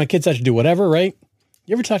 dude, I took my kids out to do whatever, right?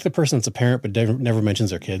 You ever talk to the person that's a parent but never mentions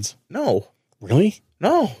their kids? No. Really?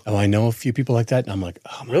 No. Oh, I know a few people like that. And I'm like,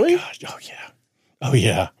 oh, my really? gosh. Oh, yeah. Oh,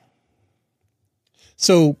 yeah.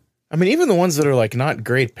 So, I mean, even the ones that are like not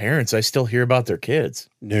great parents, I still hear about their kids.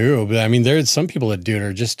 No, but I mean, there's some people that do it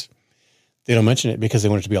are just, they don't mention it because they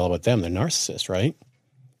want it to be all about them. They're narcissists, right?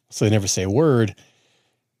 So they never say a word.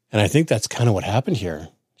 And I think that's kind of what happened here.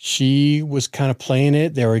 She was kind of playing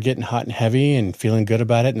it. They were getting hot and heavy and feeling good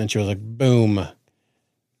about it. And then she was like, boom,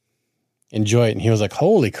 enjoy it. And he was like,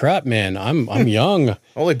 holy crap, man, I'm young.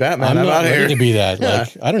 Holy Batman, I'm not ready here to be that. Yeah.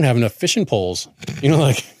 Like, I don't have enough fishing poles.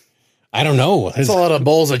 Like, I don't know. That's a lot of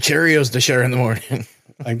bowls of Cheerios to share in the morning.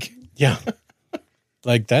 Like, yeah.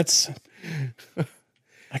 Like that's,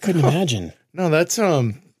 I couldn't imagine. No, that's,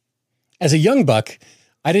 as a young buck,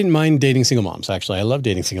 I didn't mind dating single moms. Actually, I love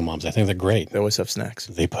dating single moms. I think they're great. They always have snacks.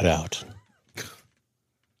 They put out.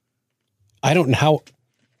 I don't know how.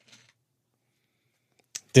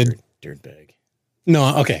 Dirtbag.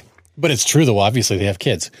 No, okay. But it's true, though. Obviously, they have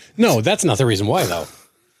kids. No, that's not the reason why, though.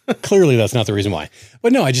 Clearly, that's not the reason why.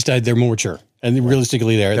 But no, they're more mature. And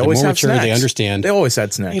realistically, they're more mature. Snacks. They understand. They always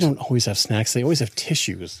had snacks. They don't always have snacks. They always have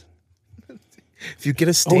tissues. If you get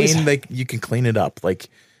a stain, you can clean it up. Like,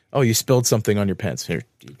 oh, you spilled something on your pants. Here,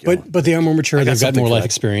 but they are more mature. They've got more life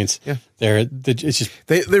experience. Yeah, it's just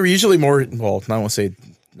they're usually more. Well, I won't say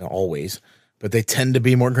always, but they tend to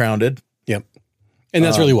be more grounded. Yep. And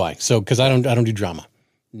that's really why. So, because I don't do drama.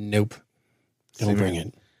 Nope. Don't bring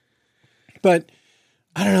it. But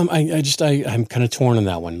I don't know. I'm kind of torn on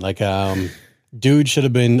that one. Like, dude should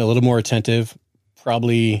have been a little more attentive.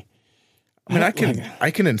 Probably. I mean,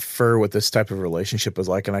 I can infer what this type of relationship was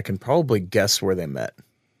like, and I can probably guess where they met.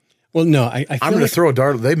 Well, no, I'm going to throw a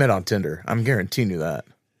dart. They met on Tinder. I'm guaranteeing you that.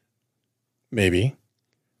 Maybe.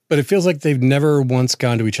 But it feels like they've never once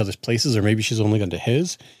gone to each other's places, or maybe she's only gone to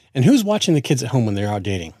his. And who's watching the kids at home when they're out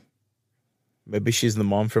dating? Maybe she's the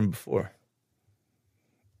mom from before.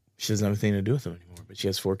 She doesn't have anything to do with them anymore, but she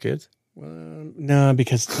has 4 kids. No,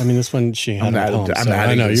 because, I mean, this one she had at home.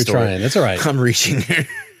 I know, you're trying. It's all right. I'm reaching here.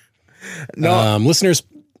 No, listeners,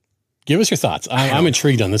 give us your thoughts. I'm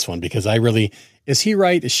intrigued on this one because is he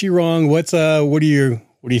right? Is she wrong? What do you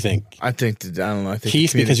think? I don't know. I think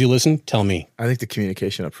Keith, because you listen, tell me. I think the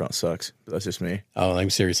communication up front sucks, but that's just me. Oh, I'm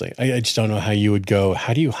seriously. I just don't know how you would go.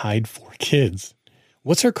 How do you hide 4 kids?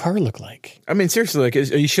 What's her car look like? I mean, seriously, like,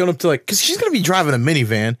 are you showing up to because she's going to be driving a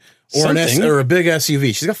minivan or a big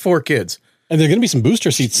SUV. She's got 4 kids. And there are going to be some booster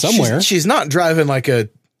seats somewhere. She's not driving like a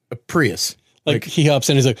Prius. Like he hops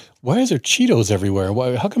in, he's like, why is there Cheetos everywhere?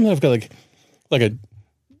 Why? How come I've got like a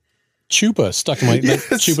chupa stuck in my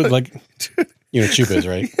chupa? Like, you know, what chupa is,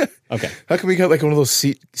 right? Yeah. Okay. How come we got like one of those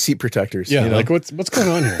seat protectors? Yeah. You know? Like what's going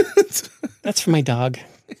on here? That's for my dog.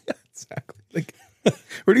 Yeah, exactly. Like,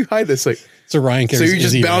 where do you hide this? Like, so Ryan carries. So you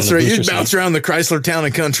just bounce around. You just bounce around the Chrysler Town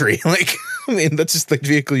and Country. Like, I mean, that's just the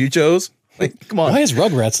vehicle you chose. Like, come on. Why is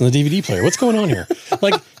Rugrats in the DVD player? What's going on here?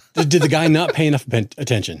 Like. Did the guy not pay enough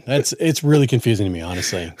attention? It's really confusing to me,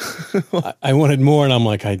 honestly. I wanted more, and I'm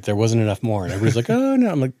like, there wasn't enough more. And everybody's like, oh, no.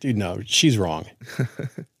 I'm like, dude, no, she's wrong.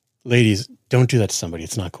 Ladies, don't do that to somebody.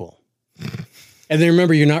 It's not cool. And then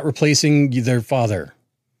remember, you're not replacing their father.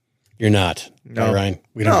 You're not. No. Right, Ryan?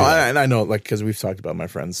 We don't. I know, like, because we've talked about my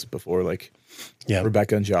friends before, like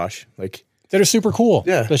Rebecca and Josh. Like, that are super cool.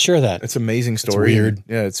 Yeah. Let's share that. It's an amazing story. It's weird.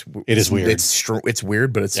 Yeah, it is weird. It's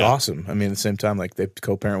weird, but it's awesome. I mean, at the same time, like, they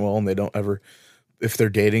co-parent well, and they don't ever, if they're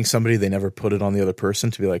dating somebody, they never put it on the other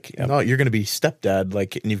person to be like, no, you're going to be stepdad,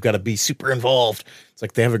 like, and you've got to be super involved. It's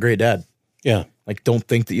like they have a great dad. Yeah. Like, don't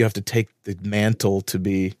think that you have to take the mantle to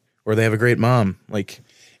be, or they have a great mom. Like,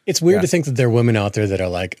 it's weird to think that there are women out there that are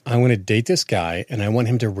like, I want to date this guy, and I want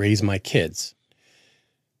him to raise my kids.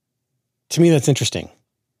 To me, that's interesting.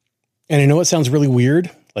 And I know it sounds really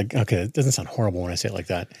weird. Like, okay, it doesn't sound horrible when I say it like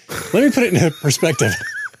that. Let me put it in perspective.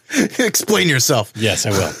 Explain yourself. Yes, I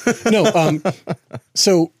will. No,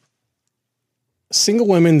 so single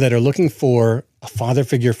women that are looking for a father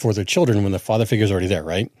figure for their children when the father figure is already there,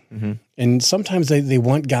 right? Mm-hmm. And sometimes they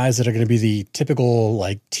want guys that are going to be the typical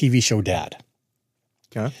like TV show dad.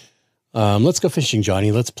 Okay. Let's go fishing,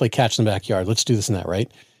 Johnny. Let's play catch in the backyard. Let's do this and that,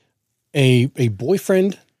 right? A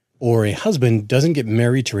boyfriend or a husband doesn't get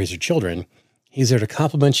married to raise your children. He's there to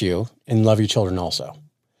compliment you and love your children also.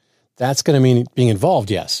 That's going to mean being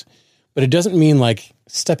involved, yes. But it doesn't mean like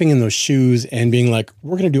stepping in those shoes and being like,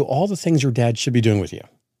 we're going to do all the things your dad should be doing with you.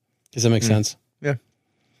 Does that make sense? Yeah.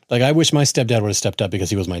 Like, I wish my stepdad would have stepped up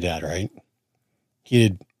because he was my dad, right? He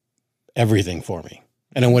did everything for me.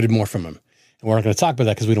 And I wanted more from him. And we're not going to talk about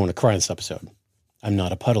that because we don't want to cry in this episode. I'm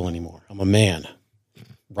not a puddle anymore. I'm a man,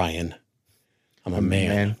 Ryan. I'm a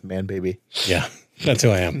man. Man, baby. Yeah, that's who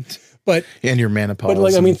I am. But and your menopause. But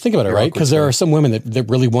like, I mean, think about it, right? Because there are some women that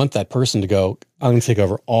really want that person to go, I'm going to take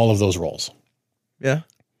over all of those roles. Yeah.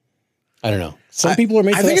 I don't know. Some people are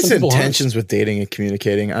made for I think that, it's some intentions with dating and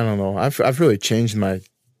communicating. I don't know. I've really changed my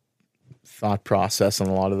thought process on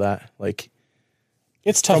a lot of that. Like,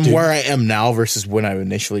 it's tough from where I am now versus when I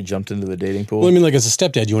initially jumped into the dating pool. Well, I mean, like, as a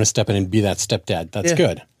stepdad, you want to step in and be that stepdad. That's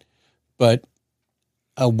good. But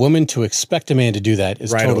a woman to expect a man to do that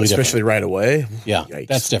is totally different. Especially right away. Yeah, Yikes.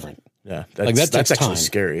 That's different. Yeah, that's actually time.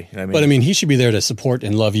 scary. I mean, but I mean, he should be there to support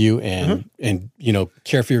and love you and you know,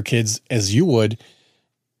 care for your kids as you would.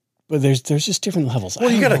 But there's just different levels. Well,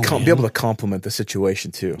 you got to be able to complement the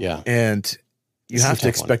situation too. Yeah, and you have to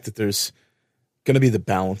expect that there's going to be the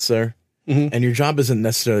balance there. Mm-hmm. And your job isn't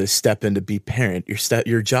necessarily to step in to be parent.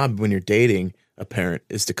 Your job when you're dating a parent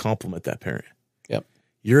is to complement that parent. Yep.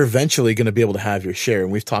 You're eventually going to be able to have your share.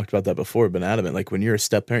 And we've talked about that before, been adamant. Like, when you're a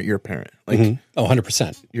step parent, you're a parent. Like,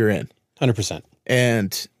 100%. You're in.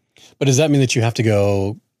 100%. But does that mean that you have to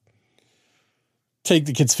go take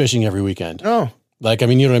the kids fishing every weekend? No. Like, I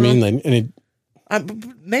mean, you know what I mean?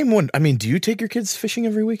 And name one. I mean, do you take your kids fishing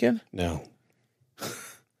every weekend? No.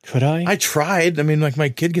 Could I? I tried. I mean, like, my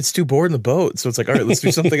kid gets too bored in the boat. So it's like, all right, let's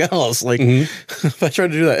do something else. Like, if I tried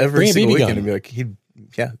to do that every single weekend, it'd be like,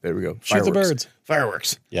 yeah, there we go. Shoot the birds.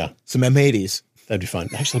 Fireworks. Yeah. Some M80s. That'd be fun.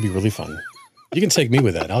 Actually, that'd be really fun. You can take me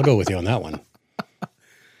with that. I'll go with you on that one.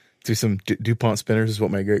 Do some DuPont spinners is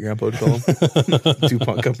what my great grandpa would call them.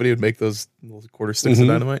 DuPont company would make those little quarter sticks of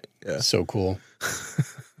dynamite. Yeah. So cool.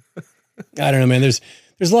 I don't know, man. There's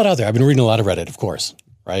a lot out there. I've been reading a lot of Reddit, of course,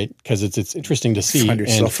 right? Because it's interesting to see. Find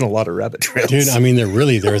yourself in a lot of rabbit trails. Dude, I mean,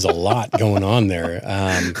 there is a lot going on there.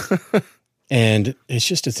 And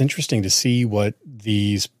it's interesting to see what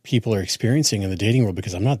these people are experiencing in the dating world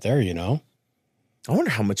because I'm not there, you know? I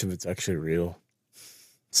wonder how much of it's actually real.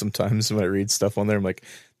 Sometimes when I read stuff on there, I'm like,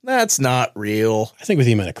 that's not real. I think with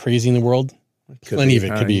the amount of crazy in the world, plenty of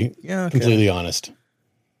it could be completely honest.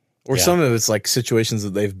 Or some of it's like situations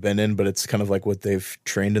that they've been in, but it's kind of like what they've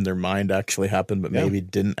trained in their mind actually happened, but maybe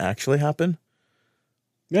didn't actually happen.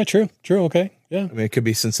 Yeah, true. Okay. Yeah. I mean, it could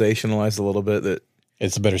be sensationalized a little bit that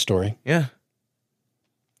it's a better story. Yeah.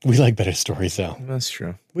 We like better stories, though. That's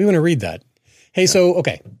true. We want to read that. Hey, so,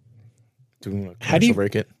 okay. Do we want to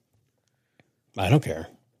break it? I don't care.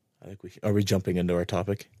 I think are we jumping into our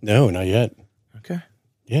topic? No, not yet. Okay.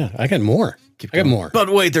 Yeah, I got more. I got more. But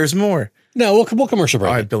wait, there's more. No, we'll commercial break.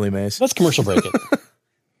 All right, Billy Mays. Let's commercial break it.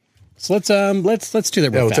 So let's do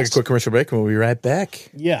that. Yeah, we'll take a quick commercial break and we'll be right back.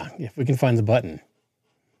 Yeah, if we can find the button.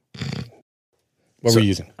 What were you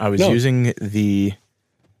using? I was using the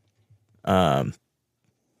pine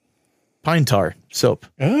tar soap.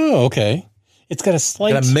 Oh, okay. It's got a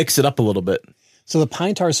slight. Gotta mix it up a little bit. So the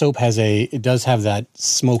pine tar soap it does have that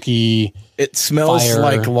smoky. It smells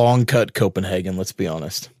like long cut Copenhagen. Let's be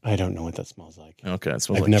honest. I don't know what that smells like. Okay, it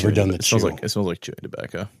smells I've never done the chew. It smells like chewing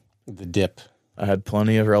tobacco. The dip. I had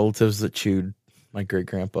plenty of relatives that chewed. My great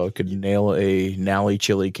grandpa could nail a Nally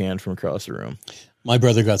chili can from across the room. My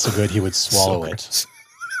brother got so good he would swallow it.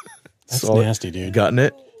 That's nasty, dude. Gotten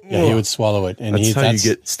it? Yeah, he would swallow it, and that's how you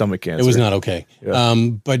get stomach cancer. It was not okay. Yeah.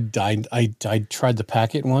 But I tried the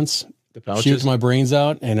packet once. The pouches? Puked my brains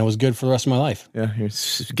out, and it was good for the rest of my life. Yeah, you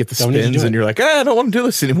get the spins, and you're like, I don't want to do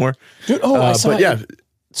this anymore. Dude, I saw. But yeah,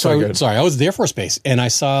 sorry. I was at the Air Force Base, and I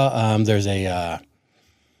saw there's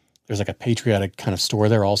like a patriotic kind of store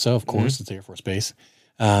there. Also, of course, it's the Air Force Base,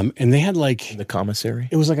 and they had like the commissary.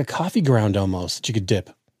 It was like a coffee ground almost that you could dip,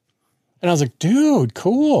 and I was like, dude,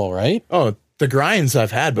 cool, right? Oh, the grinds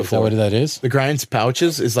I've had before. Is that what that is? The grinds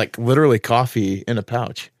pouches is like literally coffee in a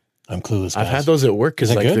pouch. I'm clueless. I've had those at work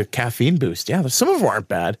because like the caffeine boost. Yeah, some of them aren't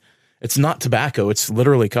bad. It's not tobacco. It's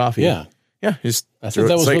literally coffee. Yeah. Yeah. I thought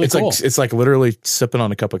that was really cool. It's like literally sipping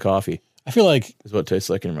on a cup of coffee. I feel like is what it tastes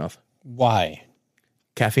like in your mouth. Why?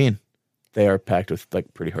 Caffeine. They are packed with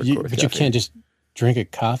like pretty hardcore. But you can't just drink a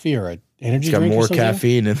coffee or an energy drink. It's got more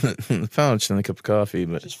caffeine in the pouch than a cup of coffee.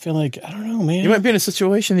 But I just feel like, I don't know, man. You might be in a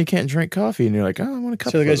situation you can't drink coffee and you're like, oh, I want a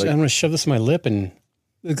cup of coffee. I'm going to shove this in my lip and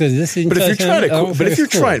because this is. But if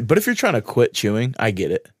you're trying to quit chewing, I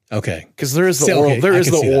get it. Okay. Because there is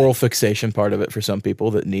the oral fixation part of it for some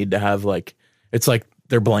people that need to have like, it's like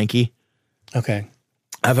they're blanky. Okay.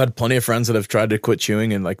 I've had plenty of friends that have tried to quit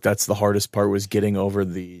chewing and like that's the hardest part was getting over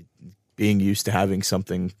being used to having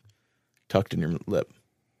something tucked in your lip.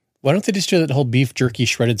 Why don't they just do that whole beef jerky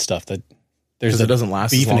shredded stuff that there's it doesn't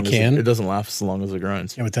last beef as long in a can? It doesn't last as long as it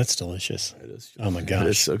grinds. Yeah, but that's delicious. It is. Oh my gosh. It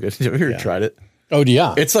is so good. Have you ever tried it? Oh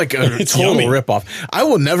yeah. It's like a total ripoff. I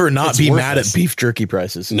will never not be mad at beef jerky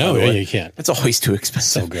prices. No, you can't. It's always too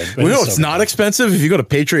expensive. So good. It's not expensive. If you go to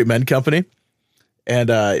Patriot Men Company and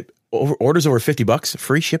orders over $50,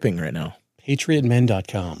 free shipping right now.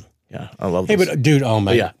 PatriotMen.com. Yeah, I love this. Hey, but dude, oh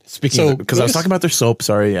my. Yeah, speaking because I was talking about their soap.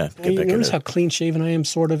 Sorry, yeah. Notice how clean shaven I am,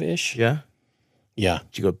 sort of ish. Yeah. Yeah.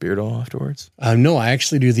 Did you go Beardo afterwards? No, I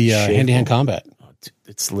actually do the hand-to-hand combat. Oh,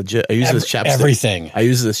 it's legit. I use this chapstick. Everything. I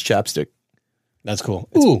use this chapstick. That's cool.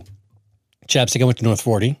 Ooh. Chapstick. I went to North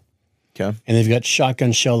 40. Okay. And they've got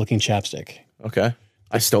shotgun shell looking chapstick. Okay.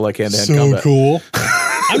 I still like hand-to-hand combat. So cool.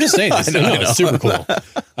 I'm just saying. It's super cool.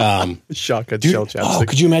 Shotgun shell chapstick. Oh,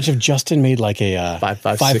 could you imagine if Justin made like a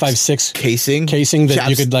 5.56 casing that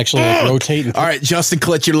you could actually rotate? All right, Justin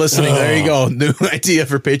Klitsch, you're listening. There you go. New idea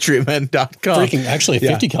for PatriotMen.com. Freaking, actually, a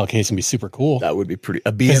 50 cal casing would be super cool. That would be pretty.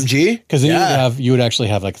 A BMG? Because then you would actually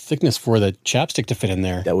have like thickness for the chapstick to fit in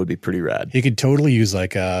there. That would be pretty rad. You could totally use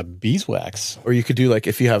like beeswax. Or you could do like,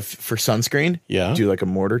 if you have for sunscreen, do like a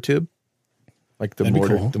mortar tube. Like the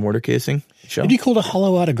mortar casing. It'd be cool to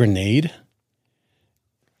hollow out a grenade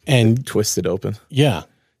and twist it open. Yeah,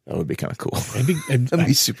 that would be kind of cool. That'd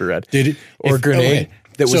be super rad. Or a grenade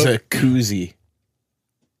that was a koozie.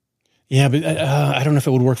 Yeah, but I don't know if it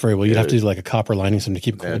would work very well. You'd have to do like a copper lining, something to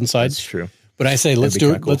keep it cold inside. That's true. But I say let's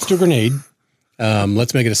do it. Cool. Let's do a grenade.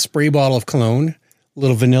 Let's make it a spray bottle of cologne, a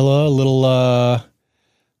little vanilla, a little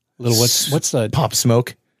what's the pop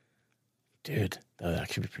smoke, dude? That would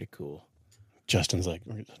actually be pretty cool. Justin's like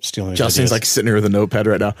stealing. Justin's like sitting here with a notepad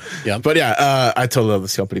right now. Yeah. But yeah, I totally love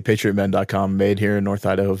this company. PatriotMen.com, made here in North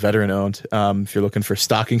Idaho, veteran owned. If you're looking for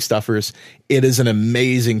stocking stuffers, it is an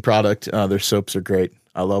amazing product. Their soaps are great.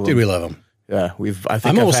 I love them. Dude, we love them. Yeah,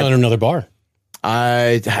 I'm almost on another bar.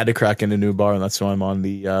 I had to crack in a new bar, and that's why I'm on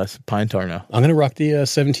the Pine Tar now. I'm gonna rock the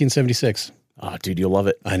 1776. Oh, dude, you'll love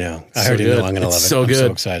it. I know. I already know I'm gonna love it. So good. I'm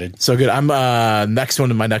so excited. So good. I'm next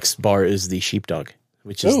one. My next bar is the Sheepdog,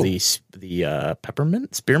 which is the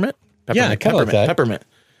peppermint, spearmint. Yeah, I kind of like that. Peppermint.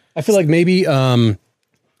 I feel like maybe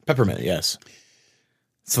peppermint. Yes,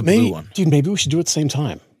 it's the maybe, blue one. dude. Maybe we should do it at the same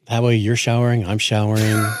time. That way, you're showering, I'm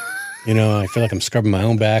showering. You know, I feel like I'm scrubbing my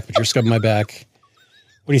own back, but you're scrubbing my back.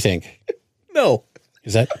 What do you think? No,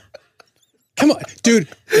 is that? Come on, dude.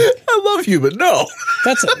 I love you, but no.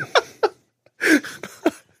 That's it.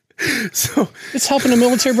 So it's helping a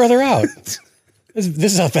military brother out. This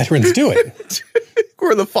is how veterans do it.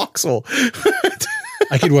 We're the foxhole.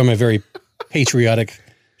 I could wear my very patriotic,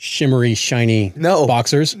 shimmery, shiny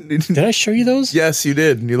boxers. Did I show you those? Yes, you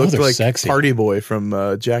did. You looked like sexy. Party Boy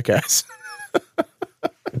from Jackass.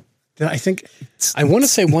 I think I want to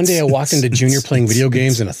say one day I walked into Junior playing video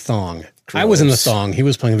games in a thong. Gross. I was in the thong. He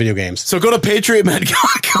was playing video games. So go to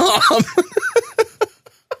PatriotMen.com.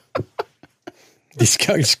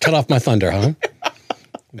 Just cut off my thunder, huh?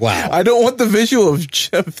 Wow. I don't want the visual of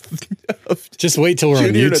just wait till we're on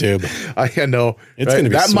YouTube. I know. It's going to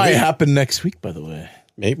be that sweet. might happen next week, by the way.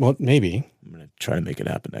 Maybe. I'm going to try to make it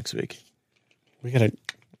happen next week. I got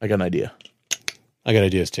an idea. I got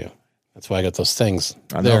ideas too. That's why I got those things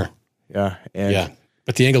there. Yeah. Yeah.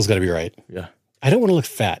 But the angle's got to be right. Yeah. I don't want to look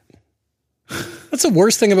fat. That's the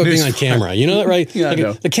worst thing about being on camera. You know that, right? Yeah,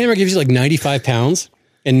 like the camera gives you like 95 pounds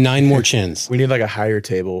and 9 more chins. We need like a higher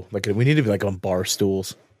table. Like we need to be like on bar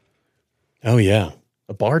stools. Oh yeah.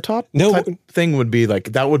 A bar top? No type thing would be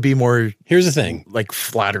like, that would be more. Here's the thing. Like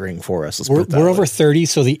flattering for us. We're over 30.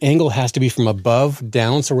 So the angle has to be from above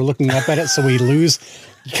down. So we're looking up at it. So we lose.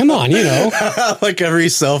 Come on, you know, like every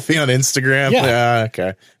selfie on Instagram. Yeah.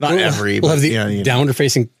 Okay. Not every, we'll but have the downward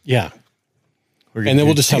facing. Yeah. And then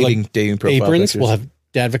we'll just have like dating aprons. Pictures. We'll have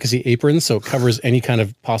dadvocacy aprons. So it covers any kind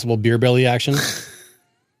of possible beer belly action.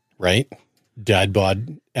 Right. Dad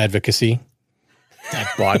bod advocacy. Dad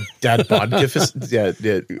bod yeah. I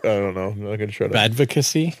don't know. I'm not going to try to.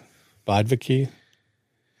 Badvocacy. Bodvocacy.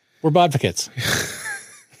 We're bodvocates.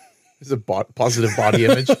 Is it positive body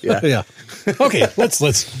image? Yeah. Yeah. Okay. Let's.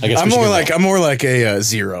 I guess I'm more like a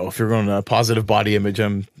 0. If you're going to positive body image,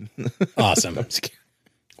 I'm awesome. I'm just kidding.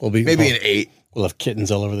 We'll be maybe an 8. We'll have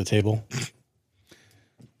kittens all over the table.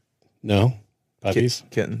 No puppies.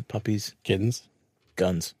 Puppies, kittens,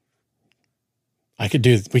 guns. We could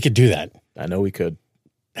do that. I know we could.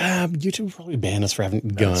 YouTube would probably ban us for having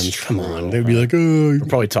guns. Come on. They'd be like, oh. We're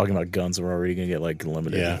probably talking about guns and we're already going to get like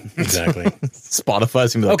limited. Yeah, exactly.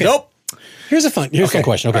 Spotify's going to be like, nope. Here's a fun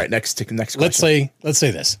question. Okay. All right, next question. Let's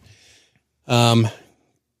say this. How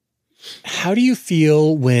do you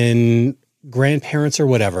feel when grandparents or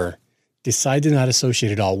whatever decide to not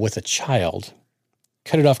associate at all with a child,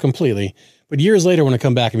 cut it off completely, but years later want to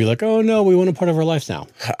come back and be like, oh no, we want a part of our life now?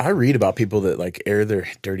 I read about people that like air their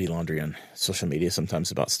dirty laundry on social media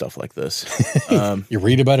sometimes about stuff like this. You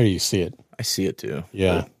read about it or you see it? I see it too.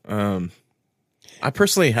 Yeah. But, I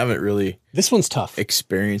personally haven't really. This one's tough.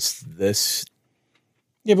 Experienced this.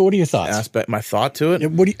 Yeah, but what are your thoughts? Aspect, my thought to it.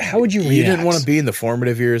 Yeah, how would you react? You didn't want to be in the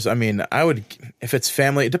formative years. I mean, I would, if it's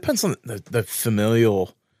family, it depends on the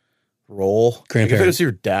familial role. Grandparent. Like if it was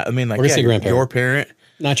your dad, I mean, like your parent.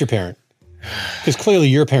 Not your parent. Because clearly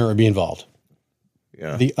your parent would be involved.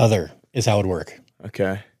 Yeah. The other is how it would work.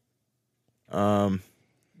 Okay. I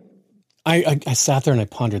sat there and I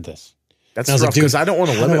pondered this. That's rough because I don't want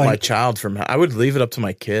to limit my child from. I would leave it up to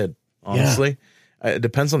my kid. Honestly, it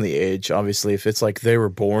depends on the age. Obviously, if it's like they were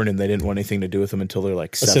born and they didn't want anything to do with them until they're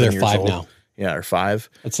like 7 years old. Let's say they're 5 now. Yeah, or 5.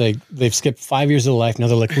 Let's say they've skipped 5 years of their life. Now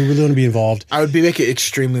they're like, we really want to be involved. I would make it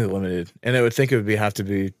extremely limited, and I would think it would have to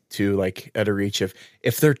be to like at a reach.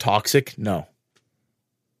 If they're toxic, no.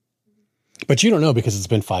 But you don't know because it's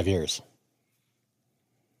been 5 years.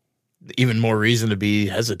 Even more reason to be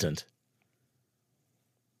hesitant.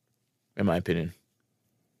 In my opinion.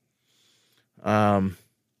 No,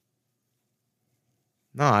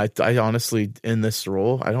 I honestly, in this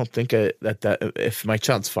role, I don't think that if my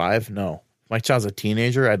child's 5, no. If my child's a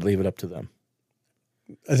teenager, I'd leave it up to them.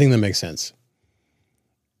 I think that makes sense.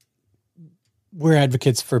 We're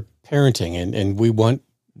advocates for parenting and we want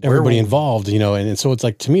everybody involved, you know, and so it's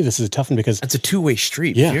like, to me, this is a tough one because it's a two-way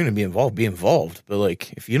street. Yeah. If you're going to be involved. But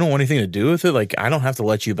like, if you don't want anything to do with it, like, I don't have to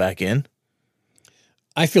let you back in.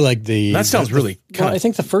 I feel like that sounds really kind of I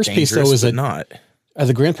think the first piece, though, is that not. Are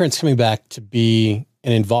the grandparents coming back to be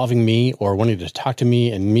and involving me or wanting to talk to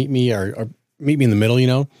me and meet me or meet me in the middle, you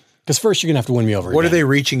know? Because first you're going to have to win me over. What again. Are they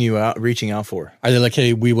reaching out for? Are they like,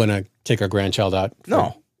 hey, we want to take our grandchild out?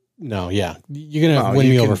 No, yeah. You're going to win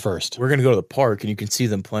me over first. We're going to go to the park and you can see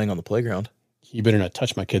them playing on the playground. You better not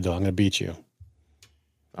touch my kid, though. I'm going to beat you.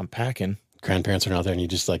 I'm packing. Grandparents are not there and you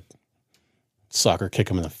just like soccer kick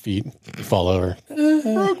them in the feet. You fall over.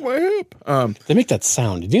 Broke my hip. They make that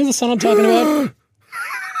sound. Do you know the sound I'm talking about?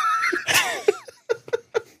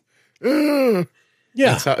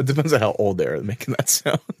 Yeah. It depends on how old they are making that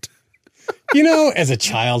sound. You know, as a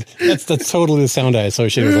child, that's totally the sound I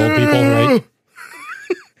associate with old people, right?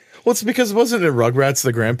 Well, it's because wasn't it Rugrats?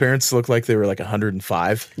 The grandparents looked like they were like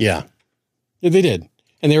 105. Yeah, they did.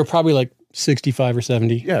 And they were probably like 65 or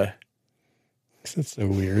 70. Yeah. That's so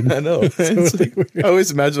weird. I know. It's like, weird. I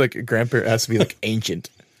always imagine like a grandparent has to be like ancient.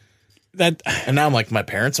 And now I'm like, my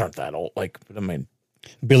parents aren't that old. Like, I mean,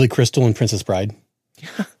 Billy Crystal and Princess Bride.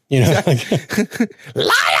 Yeah. You know,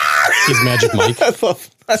 liar! He's Magic Mike. I love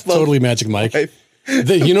totally Magic Mike.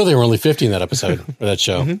 You know, they were only 50 in that episode or that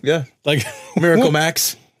show. Mm-hmm, yeah. Like Miracle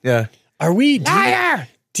Max. Yeah. Are we? Liar!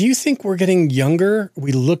 Do you think we're getting younger?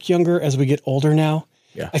 We look younger as we get older now?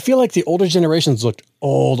 Yeah. I feel like the older generations looked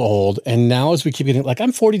old. And now as we keep getting, like,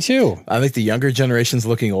 I'm 42. I think the younger generation's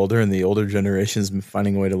looking older and the older generation's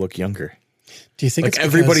finding a way to look younger. Do you think like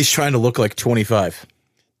everybody's trying to look like 25?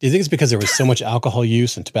 Do you think it's because there was so much alcohol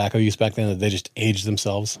use and tobacco use back then that they just aged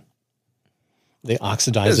themselves? They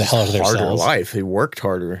oxidized the hell out of their harder cells. Life. They worked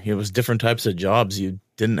harder. It was different types of jobs. You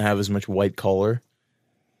didn't have as much white collar.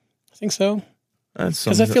 I think so.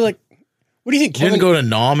 Because I feel like, what do you think? Kevin didn't go to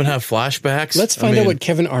Nam and have flashbacks. Let's find out what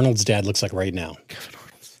Kevin Arnold's dad looks like right now. Kevin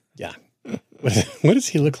Arnold's. Yeah. What does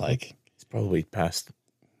he look like? He's probably passed.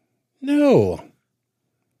 No.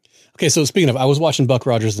 Okay, so speaking of, I was watching Buck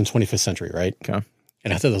Rogers in 25th Century, right? Okay.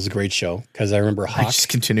 And I thought that was a great show because I remember Hawk. Just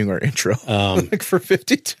continuing our intro, like for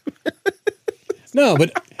 52. No,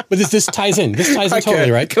 but this ties in. This ties in totally,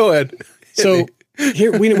 right? Go ahead. So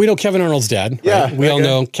here we know Kevin Arnold's dad. Right? Yeah, we all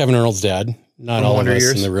know Kevin Arnold's dad. Not all of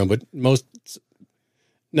us in the room, but most.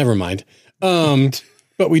 Never mind.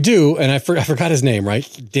 But we do, and I forgot his name.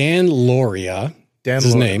 Right, Dan Lauria. Dan's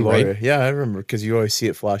his name, right? Yeah, I remember because you always see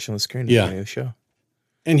it flash on the screen. Yeah, at the show.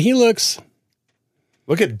 And he looks.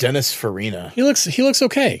 Look at Dennis Farina. He looks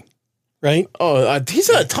okay, right? Oh, he's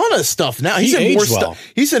in a ton of stuff now. He's in more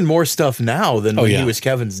stuff. He's in more stuff now than when he was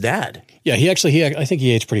Kevin's dad. Yeah, I think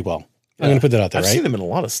he aged pretty well. I'm going to put that out there. I've seen him in a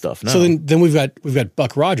lot of stuff now. So then we've got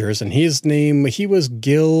Buck Rogers, and his name he was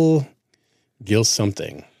Gil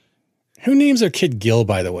something. Who names their kid Gil,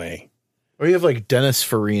 by the way? Or you have like Dennis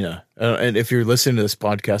Farina, and if you're listening to this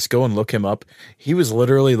podcast, go and look him up. He was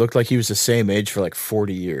literally looked like he was the same age for like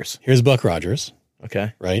 40 years. Here's Buck Rogers.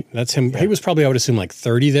 Okay. Right. That's him. Yeah. He was probably, I would assume, like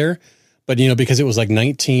 30 there, but because it was like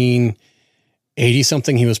 1980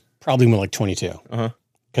 something, he was probably more like 22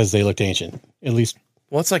 because they looked ancient, at least.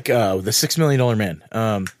 Well, it's like the $6 Million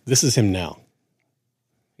Man. This is him now.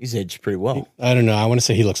 He's aged pretty well. I don't know. I want to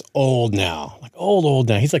say he looks old now, like old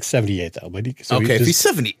now. He's like 78 though, but if he's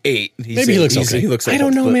 78, maybe he looks okay. He looks. I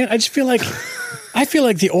don't know, man. I just feel like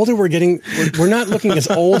the older we're getting, we're not looking as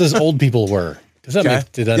old as old people were. Did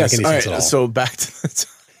that make any sense at all? So back to the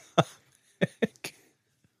topic.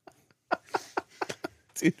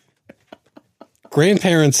 Dude.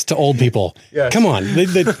 Grandparents to old people. Yes. Come on.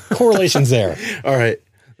 The correlation's there. All right.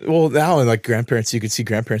 Well, now in like grandparents, you could see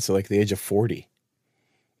grandparents at like the age of 40.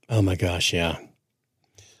 Oh my gosh. Yeah.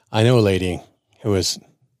 I know a lady who was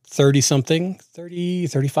 30 something, 30,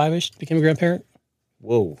 35-ish, became a grandparent.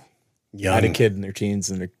 Whoa. Young. Had a kid in their teens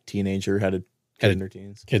and their teenager had a kid in their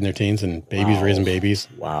teens. Kid in their teens and babies raising babies.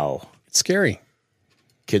 Wow. It's scary.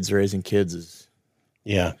 Kids raising kids is.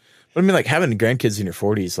 Yeah. But I mean, like having grandkids in your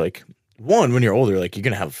 40s, like one, when you're older, like you're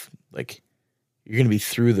going to have, like, you're going to be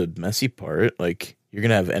through the messy part. Like you're going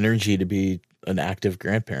to have energy to be an active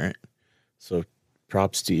grandparent. So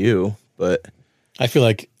props to you. But I feel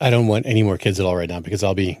like I don't want any more kids at all right now because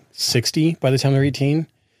I'll be 60 by the time they're 18.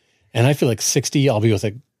 And I feel like 60, I'll be with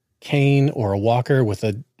a cane or a walker with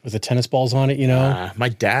the tennis balls on it, my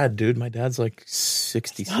dad's like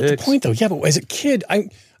 66. Not the point though. Yeah, but as a kid, I'm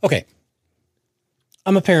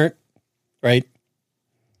a parent, right?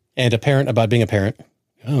 And a parent about being a parent.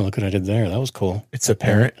 Oh, look what I did there. That was cool. It's a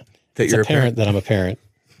parent that you're a parent that I'm a parent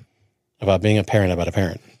about being a parent about a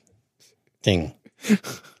parent thing.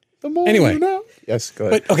 Anyway. Yes, go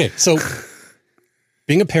ahead. But okay, so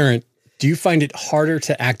being a parent, do you find it harder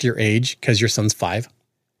to act your age because your son's 5?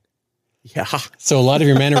 Yeah. So a lot of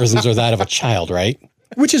your mannerisms are that of a child, right?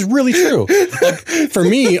 which is really true. Like, for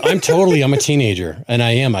me, I'm a teenager, and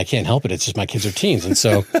I can't help it. It's just my kids are teens. And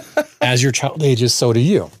so as your child ages, so do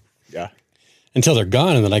you. Yeah. Until they're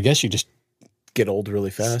gone. And then I guess you just get old really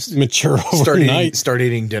fast. Mature overnight. Start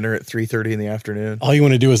eating dinner at 3:30 in the afternoon. All you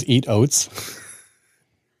want to do is eat oats.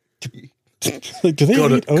 Like, do they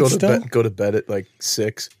eat oats still? Go to bed at like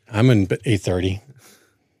 6. I'm in 8:30.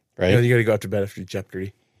 Right? You got to go out to bed after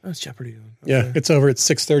Jeopardy. Oh, it's Jeopardy. Okay. Yeah, it's over at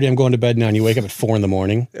 6:30. I'm going to bed now, and you wake up at 4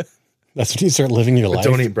 a.m. That's when you start living your life.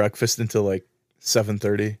 Don't eat breakfast until like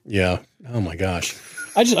 7:30. Yeah. Oh my gosh.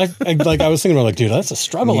 I was thinking about, like, dude, that's a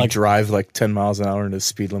struggle. You like, drive like 10 miles an hour into the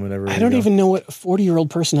speed limit everywhere. I don't even know what a 40-year-old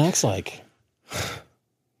person acts like.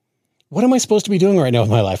 What am I supposed to be doing right now with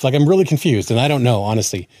my life? Like, I'm really confused, and I don't know,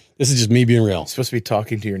 honestly. This is just me being real. You're supposed to be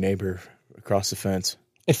talking to your neighbor across the fence.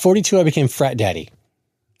 At 42, I became frat daddy.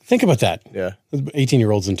 Think about that. Yeah.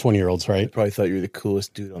 18-year-olds and 20-year-olds, right? They probably thought you were the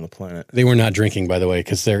coolest dude on the planet. They were not drinking, by the way,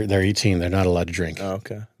 because they're 18. They're not allowed to drink. Oh,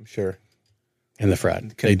 okay. I'm sure. In the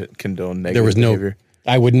frat. Condone negative there was no behavior.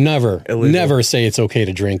 I would never Illegal. say it's okay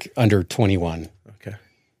to drink under 21. Okay.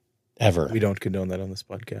 Ever. We don't condone that on this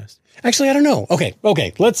podcast. Actually, I don't know. Okay.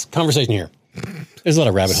 Let's conversation here. There's a lot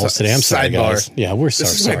of rabbit holes today. I'm sorry, guys. Yeah, we're so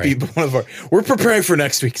sorry. Might be one of we're preparing for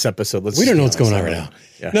next week's episode. We don't know what's going on right now.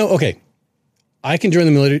 Yeah. No, okay. I can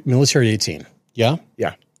join the military at 18. Yeah?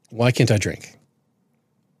 Yeah. Why can't I drink?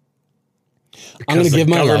 Because I'm going to give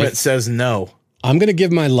my life. The government says no. I'm going to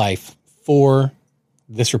give my life for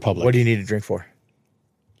this republic. What do you need to drink for?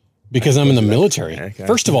 Because I'm in the military. Okay.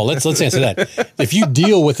 First of all, let's answer that. If you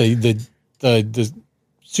deal with the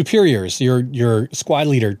superiors, your squad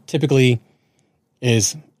leader typically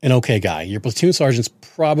is an okay guy. Your platoon sergeant's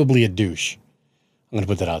probably a douche. I'm going to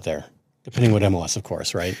put that out there, depending what MLS, of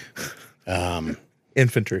course, right?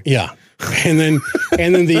 Infantry. Yeah, and then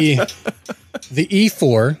the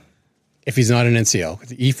E4, if he's not an NCO,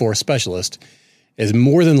 the E4 specialist is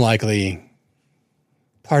more than likely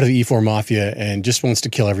part of the E4 mafia and just wants to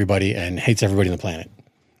kill everybody and hates everybody on the planet.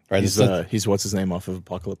 Right? He's what's his name off of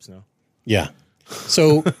Apocalypse Now. Yeah.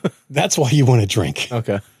 So that's why you want to drink.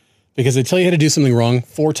 Okay. Because they tell you how to do something wrong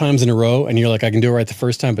 4 times in a row, and you're like, I can do it right the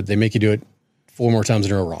first time, but they make you do it 4 more times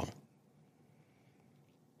in a row wrong.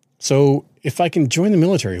 So if I can join the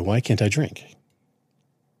military, why can't I drink?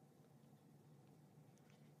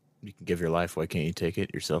 You can give your life. Why can't you take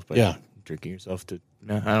it yourself by drinking yourself to...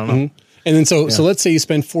 I don't know. Mm-hmm. And then so let's say you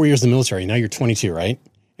spend 4 years in the military. Now you're 22, right?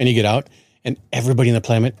 And you get out, and everybody on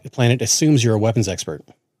the planet assumes you're a weapons expert.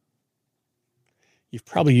 You've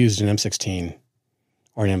probably used an M16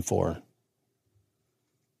 or an M4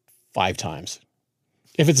 5 times.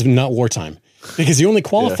 If it's not wartime. Because you only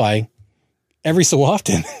qualify every so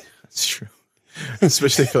often. That's true.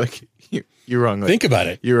 Especially if you're on... Think about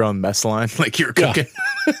it. You're on mess line. Like you're cooking.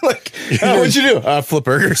 Like, what'd you do? Flip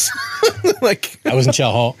burgers. Like I was in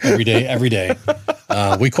chow hall every day.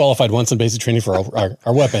 We qualified once in basic training for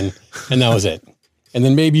our weapon, and that was it. And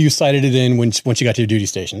then maybe you sighted it in once you got to your duty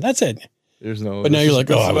station. That's it. There's no... But now you're like,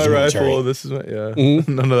 oh, I was in the military. Rifle. This is my... Yeah.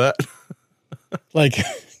 Mm-hmm. None of that. Like, it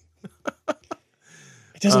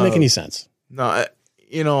doesn't make any sense. No,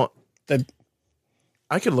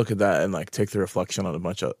 I could look at that and like take the reflection on a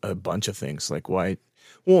bunch of things. Like why?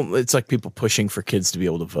 Well, it's like people pushing for kids to be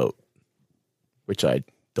able to vote, which I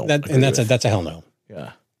don't. That's a hell no.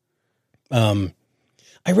 Yeah.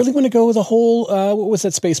 I really want to go with the whole. What was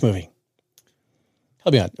that space movie?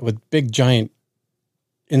 Help me out with big giant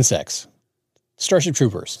insects, Starship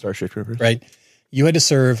Troopers. Right. You had to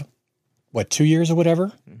serve 2 years or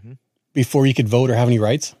whatever before you could vote or have any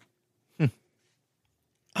rights.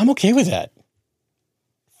 I'm okay with that.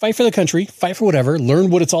 Fight for the country, fight for whatever, learn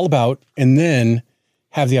what it's all about, and then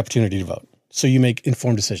have the opportunity to vote. So you make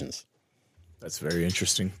informed decisions. That's a very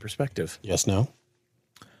interesting perspective. Yes, no?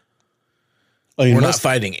 We're not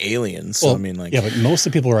fighting aliens. So but most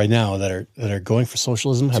of the people right now that are going for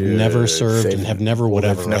socialism have never served and have never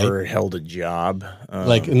whatever. They've never held a job.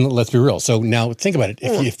 And let's be real. So now think about it.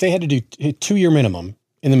 If they had to do 2-year minimum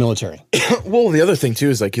in the military. Well, the other thing too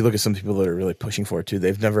is like you look at some people that are really pushing for it too.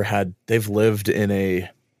 They've lived in a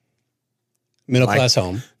middle class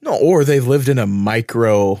home. No, or they've lived in a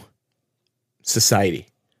micro society.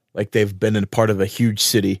 Like they've been in part of a huge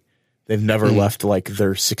city. They've never left like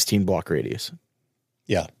their 16 block radius.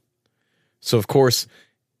 Yeah. So of course,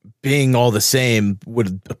 being all the same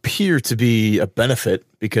would appear to be a benefit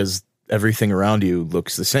because everything around you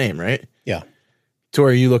looks the same, right? Yeah. To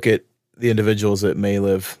where you look at the individuals that may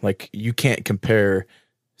live, like you can't compare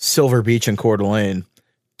Silver Beach and Coeur d'Alene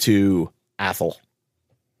to Athol.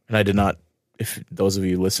 And I did not, if those of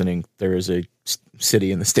you listening, there is a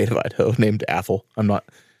city in the state of Idaho named Athol. I'm not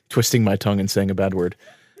twisting my tongue and saying a bad word.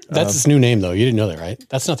 That's its new name, though. You didn't know that, right?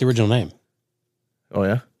 That's not the original name. Oh,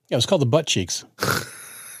 yeah? Yeah, it was called the Butt Cheeks.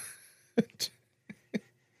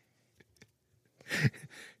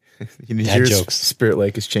 Dad jokes. Spirit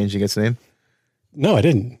Lake is changing its name? No, I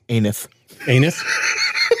didn't. Aneth. Aneth?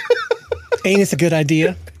 Aneth a good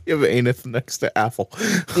idea? You have Aneth next to Apple.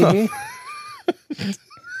 Mm-hmm.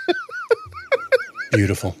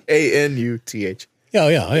 Beautiful. Anuth. Oh,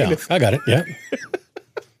 yeah. I got it. Yeah.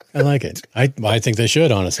 I like it. I think they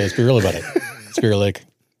should, honestly. Let's be real about it. Spirit Lake.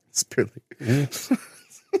 Spirit Lake. Mm.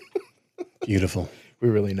 Beautiful. We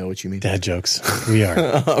really know what you mean. Dad jokes. We are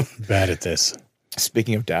bad at this.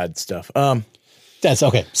 Speaking of dad stuff. That's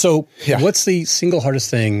okay. So Yeah. what's the single hardest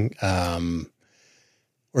thing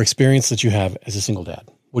or experience that you have as a single dad?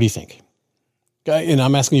 What do you think? And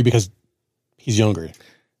I'm asking you because he's younger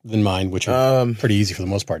than mine, which are pretty easy for the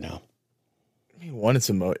most part now. I mean, one,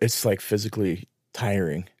 it's like physically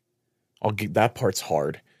tiring. That part's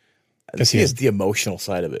hard. Because the emotional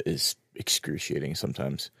side of it is excruciating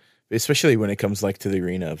sometimes, especially when it comes like to the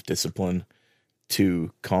arena of discipline,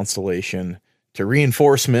 to consolation, to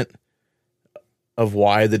reinforcement of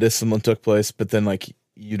why the discipline took place. But then like,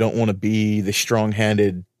 you don't want to be the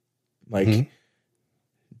strong-handed, like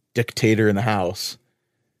dictator in the house,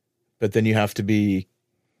 but then you have to be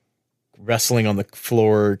wrestling on the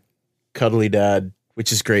floor, cuddly dad,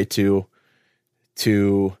 which is great too.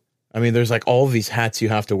 I mean, there's like all of these hats you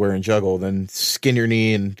have to wear and juggle, then skin your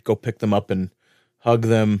knee and go pick them up and hug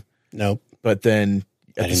them. Nope. But then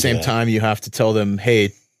at the same time, you have to tell them,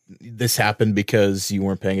 hey, this happened because you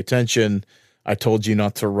weren't paying attention. I told you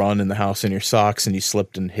not to run in the house in your socks and you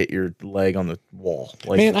slipped and hit your leg on the wall.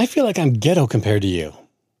 Like, man, I feel like I'm ghetto compared to you.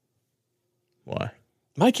 Why?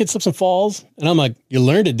 My kid slips and falls, and I'm like, you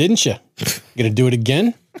learned it, didn't you? Gonna do it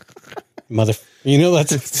again? Mother,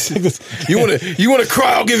 that's you want to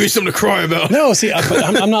cry? I'll give you something to cry about. No, see, but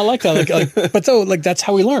I'm not like that. But though, like that's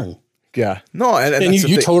how we learn. Yeah, no, and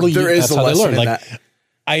you totally. There is that's how they learn. Like, that.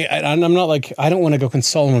 I'm not like I don't want to go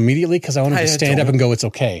console them immediately because I want them to stand up and go, it's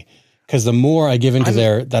okay. Because the more I give into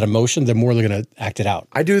that emotion, the more they're going to act it out.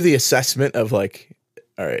 I do the assessment of like,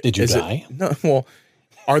 all right, did you die? No, well,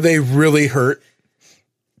 are they really hurt,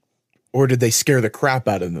 or did they scare the crap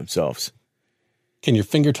out of themselves? Can your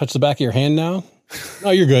finger touch the back of your hand now?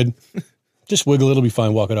 No, you're good. Just wiggle it. It'll be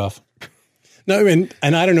fine. Walk it off. No, and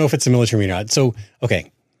I don't know if it's a military or not. So,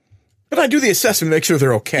 okay. But I do the assessment to make sure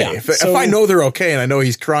they're okay. Yeah, if I know they're okay and I know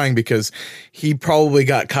he's crying because he probably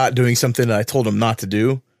got caught doing something that I told him not to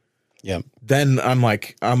do. Yeah. Then I'm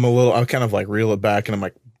kind of like reel it back and I'm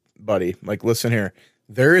like, buddy, like, listen here.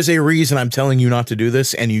 There is a reason I'm telling you not to do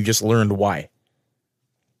this and you just learned why.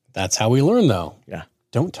 That's how we learn though. Yeah.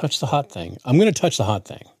 Don't touch the hot thing. I'm going to touch the hot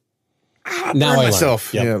thing. Now I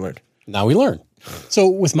myself. Yep. Yeah, I learned. Now we learn. So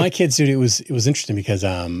with my kids, dude, it was interesting because,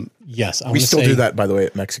 yes, we still do that, by the way,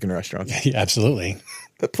 at Mexican restaurants. Yeah, absolutely.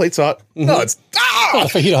 The plate's hot. Mm-hmm. No, it's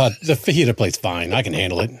the fajita plate's fine. I can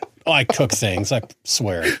handle it. Oh, I cook things. I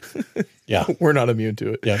swear. Yeah, we're not immune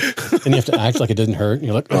to it. Yeah, and you have to act like it didn't hurt. And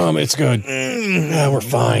you're like, it's good. Yeah, we're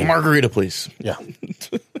fine. Margarita, please. Yeah,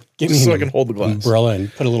 give me so I can hold the glass. Umbrella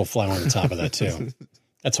and put a little flour on the top of that too.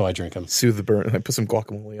 That's how I drink them. Soothe the burn. I put some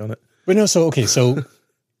guacamole on it. But no, so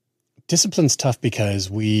discipline's tough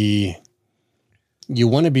because you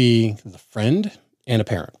want to be the friend and a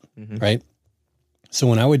parent, right? So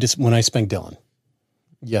when I spank Dylan,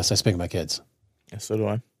 yes, I spank my kids. Yeah, so do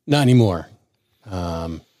I. Not anymore,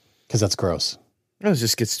 because that's gross. It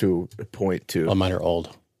just gets to a point too. Well, mine are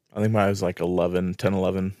old. I think I was like 11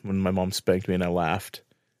 when my mom spanked me and I laughed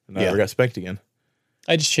and I never got spanked again.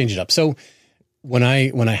 I just changed it up. So when I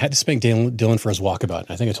had to spank Dylan for his walkabout,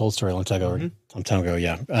 I think I told the story a long time ago.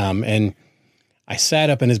 Yeah. And I sat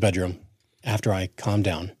up in his bedroom after I calmed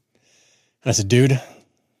down and I said, dude,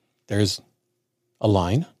 there's a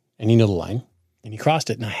line and you know the line and you crossed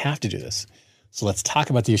it and I have to do this. So let's talk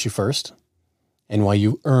about the issue first and why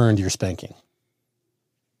you earned your spanking.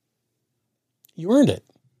 You earned it.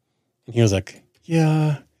 And he was like,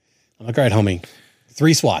 yeah. I'm like, all right, homie,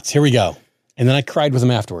 3 swats. Here we go. And then I cried with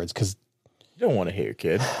him afterwards because you don't want to hit your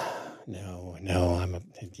kid. No.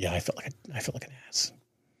 I felt like an ass.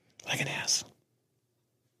 Like an ass.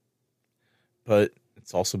 But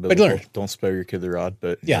it's also biblical. Don't spare your kid the rod.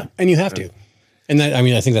 But yeah, and you have to. And that,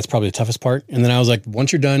 I think that's probably the toughest part. And then I was like,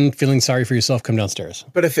 once you're done feeling sorry for yourself, come downstairs.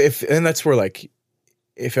 But if that's where like,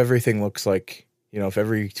 if everything looks like, if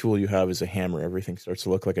every tool you have is a hammer, everything starts to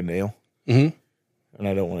look like a nail. Mm-hmm. And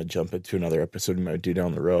I don't want to jump into another episode we might do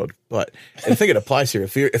down the road, but I think it applies here.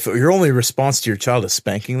 If your only response to your child is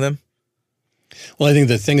spanking them. Well, I think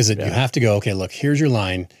the thing is that you have to go, okay, look, here's your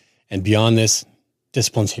line. And beyond this,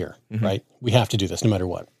 discipline's here, right? We have to do this no matter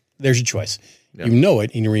what. There's your choice. Yeah. You know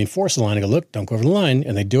it, and you reinforce the line and go, look, don't go over the line.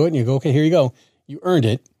 And they do it, and you go, okay, here you go. You earned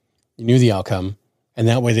it. You knew the outcome. And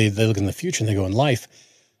that way they look in the future and they go, in life,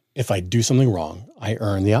 if I do something wrong, I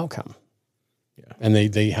earn the outcome. Yeah. And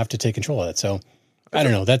they have to take control of that. So I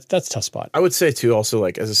don't know. That's a tough spot. I would say too, also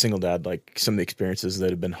like as a single dad, like some of the experiences that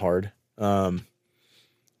have been hard, the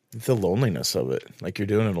loneliness of it, like you're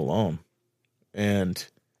doing it alone. And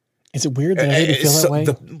is it weird that I didn't feel that way?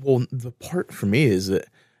 The part for me is that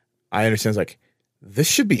I understand, like, this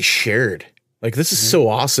should be shared. Like, this is so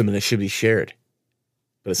awesome and it should be shared,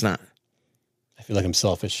 but it's not. I feel like I'm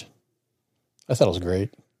selfish. I thought it was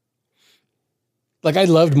great. Like, I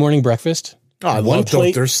loved morning breakfast. Oh, I love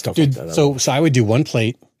plate. There's stuff dude, like that. So I would do one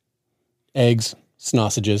plate, eggs,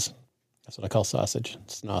 sausages. That's what I call sausage,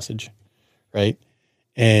 sausage, right?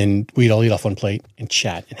 And we'd all eat off one plate and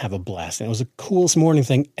chat and have a blast. And it was the coolest morning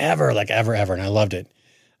thing ever, like ever. And I loved it.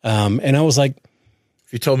 And I was like,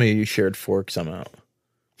 if you told me you shared forks, I'm out.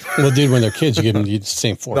 Well, dude, when they're kids, you give them the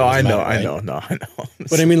same fork. No, I know.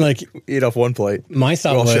 But I mean, like, eat off one plate. My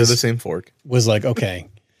thought was, share the same fork. Was like, okay,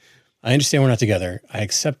 I understand we're not together. I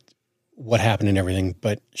accept what happened and everything,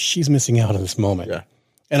 but she's missing out on this moment. Yeah.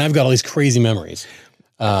 And I've got all these crazy memories.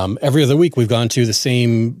 Every other week, we've gone to the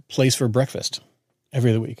same place for breakfast. Every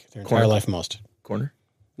other week, their entire life, most. Corner?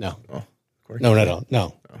 No. Oh, corner?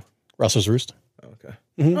 No. Oh. Russell's Roost. Okay.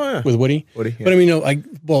 Mm-hmm. Oh, yeah. With Woody. Yeah. But I mean, no,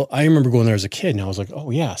 I remember going there as a kid and I was like,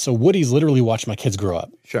 oh yeah. So Woody's literally watched my kids grow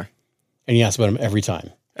up. Sure. And he asks about them every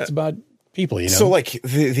time. It's about people, you know? So like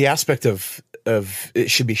the aspect of it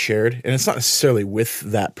should be shared, and it's not necessarily with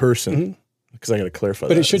that person, because I got to clarify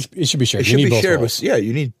but that. it should be shared. It should be shared with,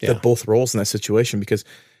 you need both roles in that situation, because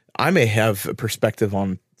I may have a perspective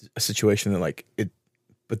on a situation that like it,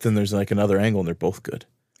 but then there's like another angle and they're both good.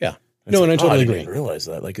 Yeah. And no, and I totally agree. I didn't realize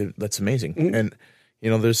that. Like, that's amazing. And, you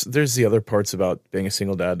know, there's the other parts about being a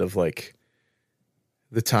single dad of like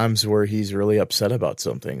the times where he's really upset about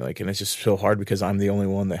something, like, and it's just so hard because I'm the only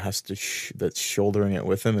one that has to, that's shouldering it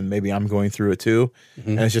with him. And maybe I'm going through it too.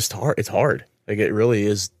 And it's just hard. It's hard. Like, it really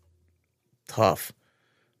is tough.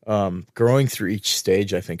 Growing through each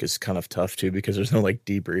stage, I think, is kind of tough too, because there's no like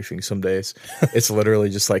debriefing some days. It's literally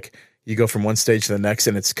just like, you go from one stage to the next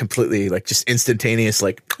and it's completely like just instantaneous.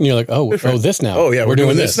 Like, and you're like, this now. Oh yeah. We're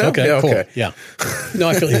doing this now. Okay, yeah, cool. Okay. Yeah. No,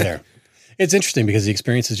 I feel you there. It's interesting because the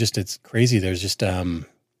experience is just, it's crazy. There's just,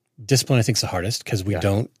 discipline, I think, is the hardest because we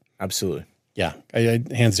don't. Absolutely. Yeah. I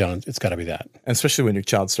hands down, it's gotta be that. And especially when your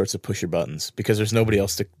child starts to push your buttons, because there's nobody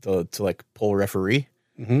else to like pull a referee.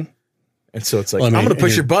 And so it's like, I'm going to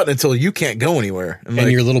push your button until you can't go anywhere. And like,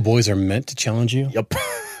 your little boys are meant to challenge you. Yep.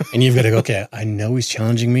 And you've got to go, okay, I know he's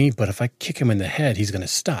challenging me, but if I kick him in the head, he's going to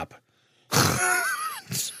stop.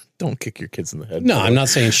 Don't kick your kids in the head. No, I'm not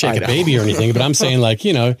saying shake a baby or anything, but I'm saying, like,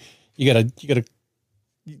 you know, you gotta,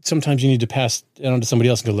 sometimes you need to pass it on to somebody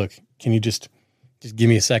else and go, look, can you just give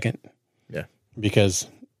me a second? Yeah. Because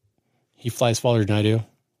he flies farther than I do.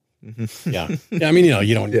 Yeah. I mean, you know,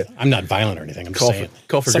 you don't, I'm not violent or anything. I'm just saying.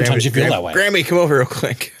 Call for sometimes Grammy, you feel that way. Grammy, come over real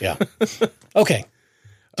quick. Yeah. Okay.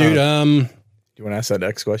 Dude, you want to ask that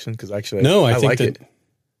next question? Because actually, I think like that, it.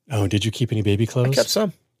 Oh, did you keep any baby clothes? I kept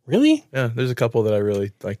some. Really? Yeah, there's a couple that I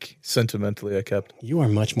really like sentimentally I kept. You are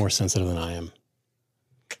much more sensitive than I am.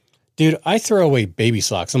 Dude, I throw away baby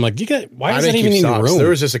socks. I'm like, why is that even in your room? There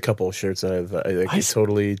was just a couple of shirts that I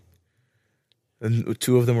totally, and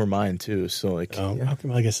two of them were mine too. So like,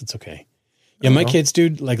 I guess it's okay. Yeah, my kids,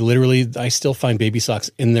 dude, like literally, I still find baby socks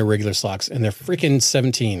in their regular socks and they're freaking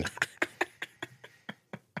 17.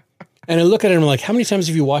 And I look at it and I'm like, how many times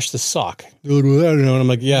have you washed the sock? They're like, well, I don't know. And I'm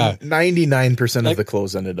like, yeah. 99% of the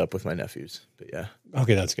clothes ended up with my nephews. But yeah.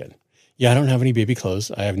 Okay, that's good. Yeah, I don't have any baby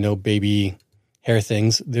clothes. I have no baby hair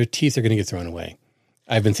things. Their teeth are going to get thrown away.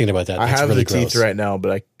 I've been thinking about that. I That's have really the gross. teeth right now,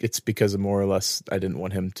 but it's because of more or less I didn't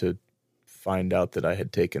want him to find out that I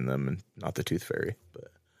had taken them and not the tooth fairy.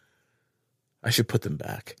 But I should put them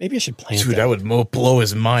back. Maybe I should plant Dude, that would blow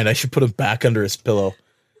his mind. I should put them back under his pillow.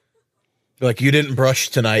 Be like, you didn't brush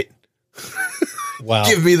tonight. Wow.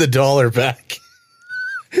 Give me the $1 back.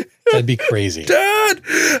 That'd be crazy. Dad,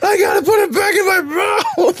 I got to put it back in my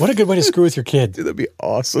mouth. What a good way to screw with your kid. Dude, that'd be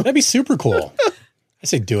awesome. That'd be super cool. I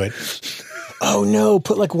say do it. Oh, no.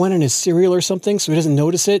 Put like one in his cereal or something so he doesn't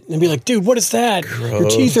notice it. And be like, dude, what is that? Gross. Your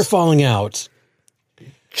teeth are falling out.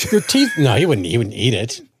 Your teeth. No, he wouldn't eat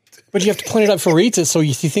it. But you have to point it out before he eats it so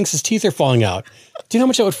he thinks his teeth are falling out. Do you know how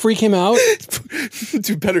much that would freak him out?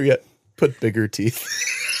 Dude, better yet, put bigger teeth.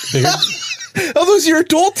 Bigger? Oh, those your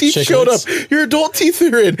adult teeth showed up. Your adult teeth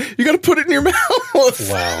are in. You got to put it in your mouth.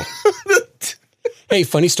 Wow. Hey,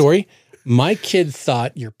 funny story. My kid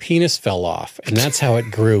thought your penis fell off, and that's how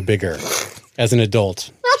it grew bigger as an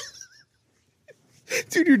adult.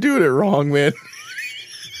 Dude, you're doing it wrong, man.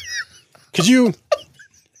 Could you?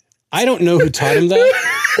 I don't know who taught him that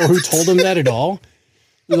or who told him that at all.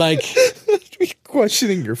 Like,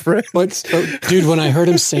 questioning your friend. but dude, when I heard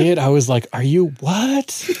him say it, I was like, "Are you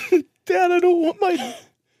what? Dad, I don't want my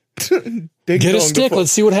ding Get a dong stick. to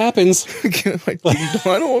Let's see what happens." Get my ding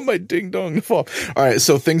dong. I don't want my ding dong to fall. All right,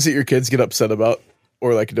 so things that your kids get upset about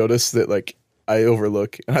or like notice that like I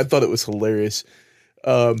overlook, and I thought it was hilarious.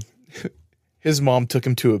 His mom took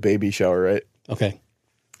him to a baby shower, right? Okay.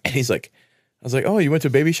 And he's like, I was like, "Oh, you went to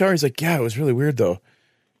a baby shower?" He's like, "Yeah, it was really weird though.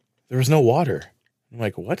 There was no water." I'm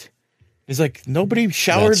like, "What?" He's like, "Nobody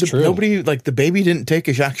showered. That's true. Nobody, like, the baby didn't take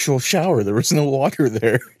an actual shower. There was no water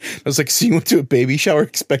there." I was like, "So you went to a baby shower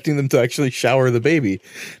expecting them to actually shower the baby?"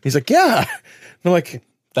 He's like, "Yeah." And I'm like,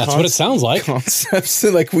 That's what it sounds like. concepts.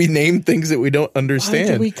 Like, we name things that we don't understand.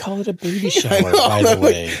 Why do we call it a baby shower, I know. by the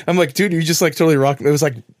way? I'm like, dude, you just like totally rock. It was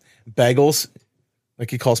like bagels. Like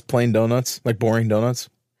he calls plain donuts, like boring donuts.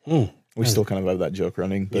 We still kind of have that joke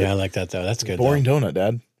running. But Yeah, I like that, though. That's good. boring Though. donut,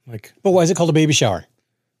 Dad. Like, But why is it called a baby shower?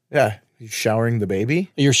 yeah, you showering the baby.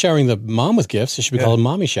 You're showering the mom with gifts. It should be called a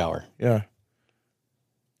mommy shower. Yeah.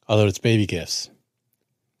 Although it's baby gifts.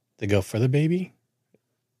 They go for the baby?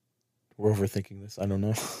 We're overthinking this. I don't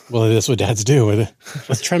know. Well, that's what dads do.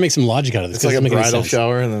 Let's try to make some logic out of this. It's like a Doesn't make any bridal sense.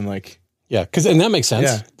 shower, and then like, Yeah, and that makes sense.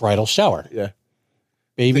 Yeah. Bridal shower. yeah,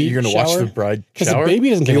 Baby you're gonna watch shower? the bride 'Cause the shower. baby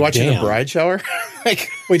doesn't give You're a watching damn. the bride shower. Like,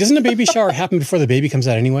 Wait, doesn't a baby shower happen before the baby comes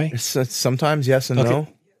out anyway? sometimes yes and Okay. no.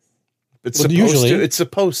 It's Well, supposed usually- to. It's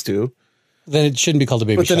supposed to. Then it shouldn't be called a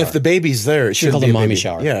baby But shower. then if the baby's there, it should called be a mommy baby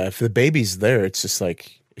shower. Yeah, if the baby's there, it's just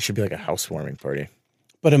like it should be like a housewarming party,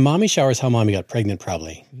 But a mommy shower is how mommy got pregnant,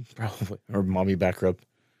 probably. probably, or mommy back rub.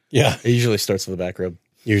 Yeah, It usually starts with a back rub.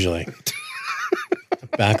 usually.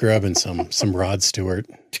 Back rub and some Rod Stewart.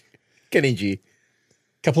 Kenny G.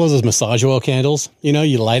 Couple of those massage oil candles. You know,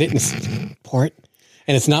 you light it and pour it.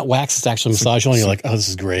 And it's not wax, it's actually massage oil. And you're like, oh, this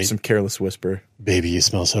is great. Some careless whisper. Baby, you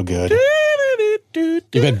smell so good.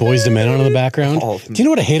 You've had Boys to Men on in the background. Oh. Do you know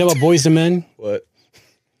what I hate about Boys to Men? What?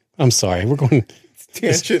 I'm sorry. We're going.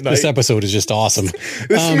 Tangent This night. episode is just awesome.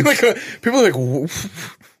 This is like people are like, "Whoa,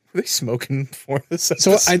 are they smoking for this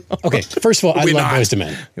So episode?" okay. First of all, I We love not. Boys to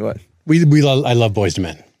Men. What? I love Boys to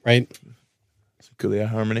Men. Right? Some Coolio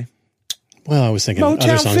Harmony. Well, I was thinking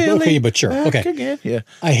other songs. Okay, but sure. back Okay. again. Yeah.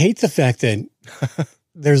 I hate the fact that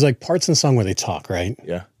there's like parts in the song where they talk, right?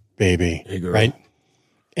 Yeah. Baby, Hey, girl. right?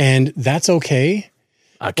 And that's okay.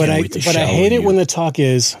 I But I hate it when the talk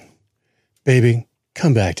is, baby,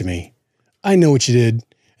 come back to me. I know what you did,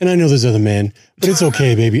 and I know there's other men, but it's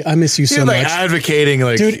okay, baby. I miss you so you're like much. advocating,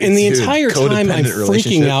 like, Dude, and the entire time I'm codependent freaking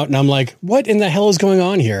relationship. out, and I'm like, what in the hell is going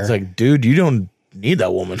on here? It's like, dude, you don't need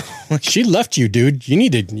that woman. She left you, dude. You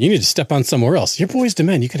need to step on somewhere else. You're Boys to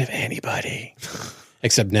Men. You can have anybody.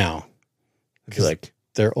 Except now. You're like,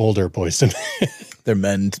 They're older Boys to Men. they're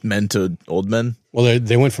men to old men, Well,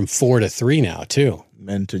 they went from 4 to 3 now, too.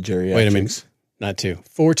 men to geriatrics. Wait a minute. Not 2.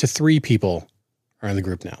 4 to 3 people are in the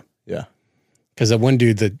group now. Yeah. Because that one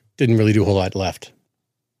dude that didn't really do a whole lot left.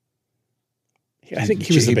 I think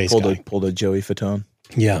he was the bass guy. Pulled a Joey Fatone.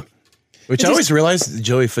 Yeah. Which I always realized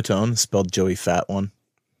Joey Fatone spelled Joey Fat One.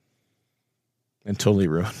 And totally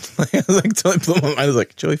ruined. I was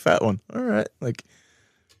like, Joey Fat One. All right. Like,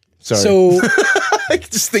 sorry. So, like,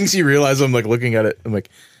 just things you realize. I'm like looking at it. I'm like,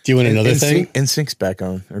 do you want another thing? NSYNC's back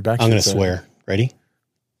on. Or back. I'm going to swear. Ready?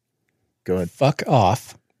 Go ahead. Fuck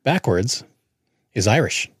off backwards is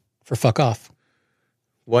Irish for fuck off.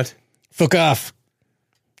 What? Fuck off.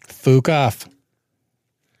 Fuck off.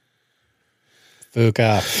 Fuck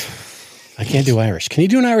off. I can't do Irish. Can you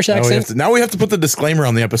do an Irish accent? Now we have to put the disclaimer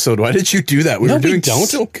on the episode. Why did you do that? We were doing don't.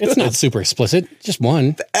 so good. It's not super explicit. Just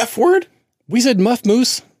one. The F word? We said muff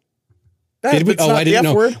moose. Did we? It's Oh, not I the didn't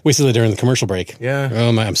F know. word? We said that during the commercial break. Yeah.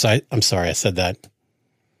 Oh my! I'm sorry. I said that.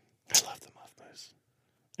 I love the muff moose.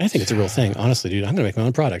 I think it's a real thing. Honestly, dude, I'm gonna make my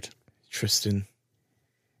own product. Tristan.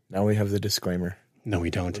 Now we have the disclaimer. No, we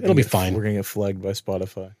don't. It'll be fine. We're gonna get flagged by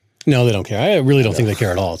Spotify. No, they don't care. I really don't think they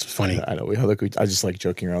care at all. It's funny. I know. I just like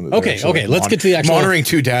joking around. that Okay, they're actually, okay, let's get to the actual- monitoring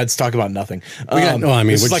two dads talk about nothing.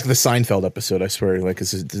 This is like the Seinfeld episode. I swear, like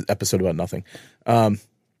this is the episode about nothing.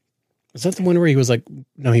 Is that the one where he was like,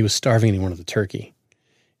 no, he was starving and he wanted the turkey,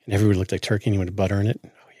 and everybody looked like turkey and he wanted butter in it? Oh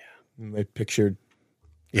yeah, And they pictured.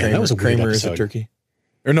 yeah, that was a weird Kramer as a episode. turkey.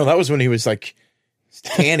 Or no, that was when he was like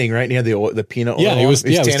tanning, right? And he had the peanut oil. Yeah, he was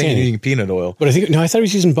tanning tanning. and eating peanut oil. But I thought he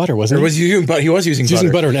was using butter, wasn't Or he? was he using? But he was using He's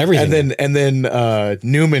using butter and everything. And then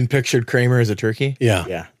Newman pictured Kramer as a turkey. Yeah.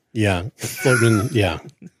 Yeah. Yeah, floating. Yeah,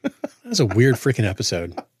 was a weird freaking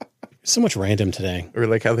episode. So much random today. Or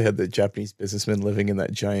like how they had the Japanese businessman living in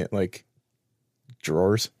that giant like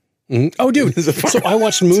drawers. Mm-hmm. Oh, dude. So I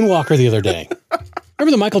watched Moonwalker the other day.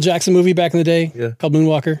 Remember the Michael Jackson movie back in the day? Yeah. Called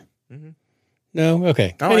Moonwalker? Mm-hmm. No?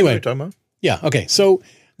 Okay. Oh, anyway. I know what you're talking about. Yeah. Okay. So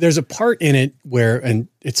there's a part in it where, and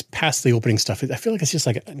it's past the opening stuff. I feel like it's just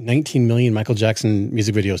like 19 million Michael Jackson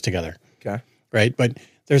music videos together. Okay. Right. But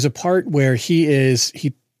there's a part where he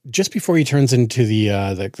just before he turns into the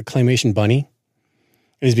claymation bunny,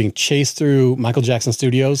 and he's being chased through Michael Jackson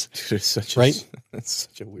Studios. Dude, right? That's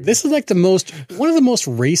such a weird. This is like one of the most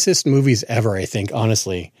racist movies ever, I think,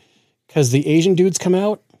 honestly, because the Asian dudes come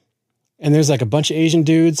out and there's like a bunch of Asian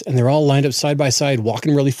dudes and they're all lined up side by side,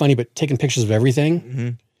 walking really funny, but taking pictures of everything. Mm-hmm.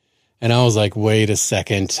 And I was like, wait a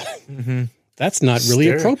second. Mm-hmm. That's not really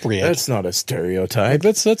appropriate. That's not a stereotype.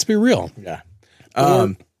 Like, let's be real. Yeah.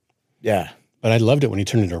 Yeah. But I loved it when he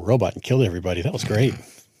turned into a robot and killed everybody. That was great.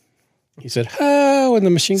 He said, "Oh," when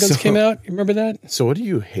the machine guns came out. You remember that? So what do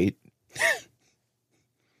you hate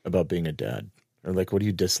about being a dad? Or like, what do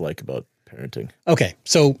you dislike about parenting? Okay.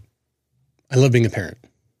 So I love being a parent.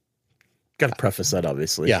 Got to preface that,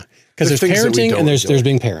 obviously. Yeah. Because there's parenting and there's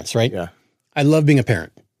being parents, right? Yeah. I love being a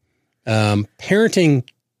parent. Parenting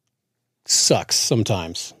sucks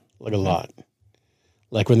sometimes, like a lot.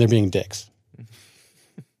 Like when they're being dicks.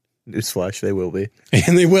 Newsflash, they will be.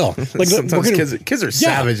 And they will. Like sometimes kids are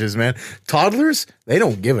savages, man. Toddlers, they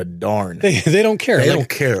don't give a darn. They don't care. They don't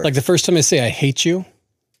care. Like the first time I say I hate you.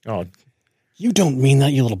 Oh, you don't mean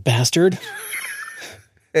that, you little bastard.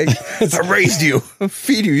 Hey, I raised you. I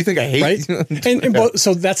feed you. You think I hate you? And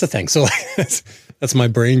so that's the thing. So that's my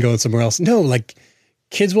brain going somewhere else. No, like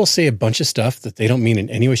kids will say a bunch of stuff that they don't mean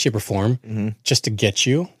in any way, shape, or form just to get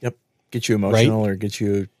you. Yep. Get you emotional or get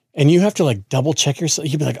you. And you have to like double check yourself.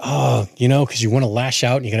 You'd be like, oh, because you want to lash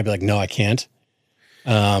out and you got to be like, no, I can't.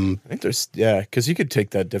 I think because you could take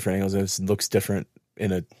that different angles. And it looks different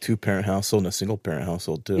in a 2-parent household and a single parent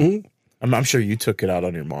household too. Mm-hmm. I'm sure you took it out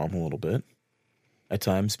on your mom a little bit at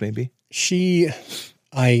times, maybe.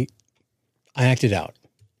 I acted out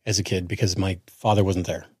as a kid because my father wasn't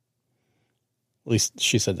there. At least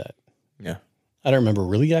she said that. Yeah. I don't remember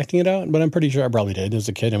really acting it out, but I'm pretty sure I probably did as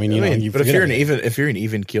a kid. I mean, but if you're an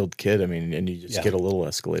even-keeled kid, I mean, and you just get a little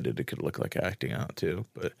escalated, it could look like acting out too.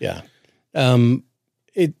 But yeah, there's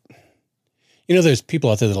people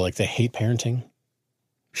out there that are like they hate parenting.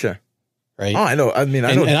 Sure, right? Oh, I know. I mean,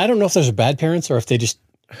 and I don't know if those are bad parents or if they just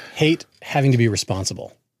hate having to be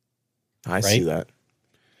responsible. I see that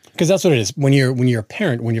because that's what it is. When you're a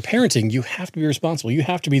parent, when you're parenting, you have to be responsible. You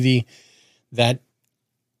have to be that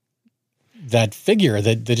figure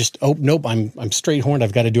that just, oh, nope, I'm straight horned.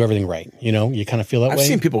 I've got to do everything right. You kind of feel that way. I've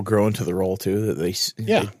seen people grow into the role too,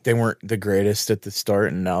 that they weren't the greatest at the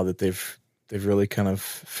start. And now that they've really kind of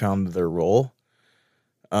found their role.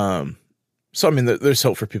 So, I mean, there's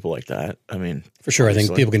hope for people like that. I mean, for sure. I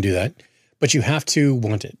think people can do that, but you have to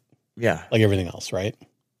want it. Yeah. Like everything else. Right.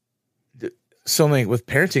 Something with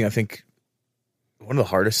parenting, I think one of the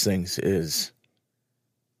hardest things is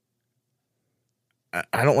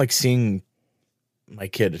I don't like seeing my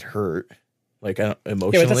kid hurt, like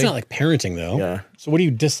emotionally. Yeah, but that's not like parenting, though. Yeah. So, what do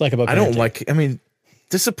you dislike about parenting? I don't like. I mean,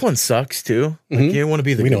 discipline sucks too. Like, you want to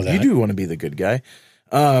be the. You do want to be the good guy.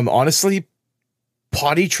 Honestly,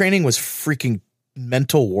 potty training was freaking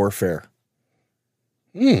mental warfare.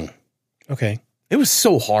 Okay. It was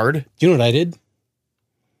so hard. Do you know what I did?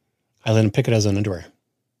 I let him pick it as an underwear.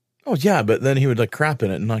 Oh yeah, but then he would like crap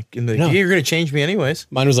in it and like, you're going to change me anyways.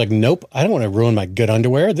 Mine was like, nope, I don't want to ruin my good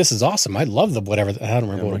underwear. This is awesome. I love the whatever. I don't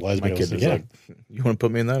remember what it was. My kid was like, you want to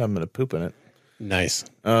put me in that? I'm going to poop in it. Nice.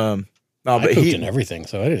 No, I but pooped in everything,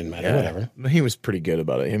 so it didn't matter. Whatever. He was pretty good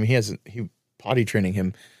about it. I mean, potty training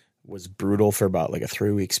him was brutal for about like a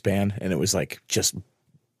 3-week span, and it was like just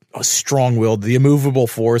a strong-willed, the immovable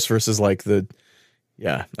force versus like I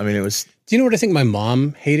mean, it was. Do you know what I think my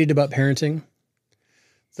mom hated about parenting?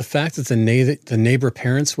 The fact that the neighbor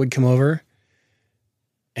parents would come over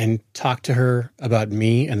and talk to her about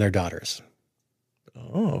me and their daughters.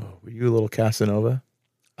 Oh, were you a little Casanova?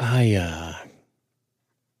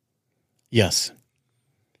 Yes.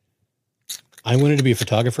 I wanted to be a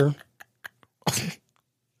photographer.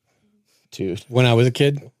 Dude. When I was a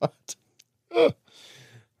kid. What?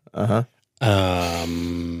 Uh-huh.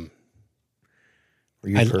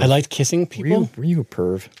 I liked kissing people. Were you a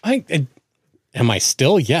perv? Am I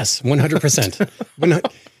still? Yes, 100%.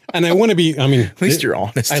 And I want to be, I mean. At least you're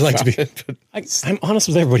honest. I like to be. I'm honest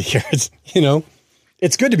with everybody here.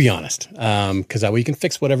 It's good to be honest. Because that way you can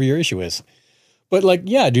fix whatever your issue is. But like,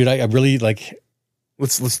 yeah, dude, I really like.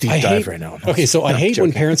 Let's deep dive right now. Okay, so I hate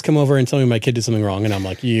when parents come over and tell me my kid did something wrong. And I'm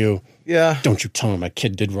like, you Yeah. Don't you tell me my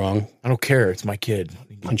kid did wrong. I don't care. It's my kid.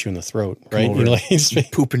 Punch you in the throat, right? over You know, like, You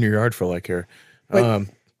poop in your yard for all I care.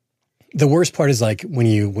 the worst part is like when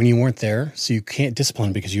you weren't there, so you can't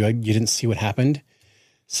discipline because you didn't see what happened.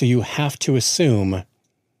 So you have to assume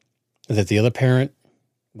that the other parent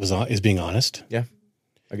is being honest. Yeah,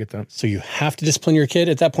 I get that. So you have to discipline your kid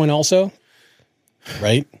at that point also,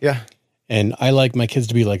 right? Yeah. And I like my kids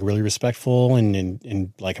to be like really respectful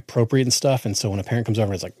and like appropriate and stuff. And so when a parent comes over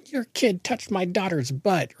and is like, your kid touched my daughter's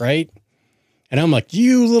butt, right? And I'm like,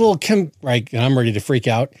 you little Kim, right? And I'm ready to freak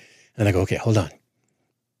out. And I go, okay, hold on.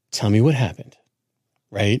 Tell me what happened,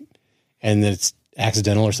 right? And then it's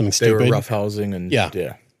accidental or something stupid. They were roughhousing and yeah.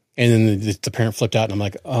 And then the parent flipped out and I'm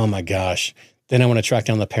like, oh my gosh. Then I want to track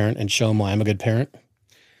down the parent and show him why I'm a good parent.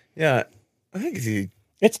 Yeah. I think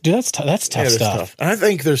that's tough stuff. Tough. And I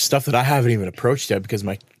think there's stuff that I haven't even approached yet because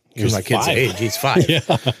my kid's 5. age. He's 5. Yeah.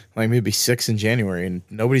 Like maybe 6 in January, and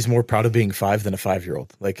nobody's more proud of being 5 than a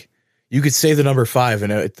 5-year-old. Like you could say the number 5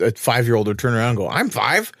 and a 5-year-old would turn around and go, I'm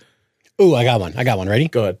 5. Ooh, I got one. Ready?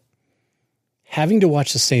 Go ahead. Having to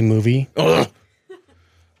watch the same movie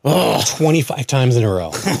 25 times in a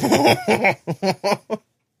row.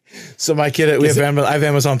 So my kid, I have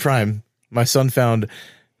Amazon Prime. My son found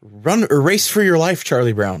Race for Your Life,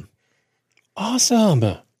 Charlie Brown. Awesome.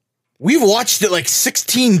 We've watched it like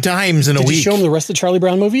 16 times in a week. Did you show him the rest of the Charlie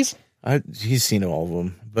Brown movies? He's seen all of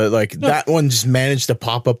them. But like that one just managed to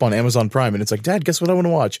pop up on Amazon Prime. And it's like, Dad, guess what I want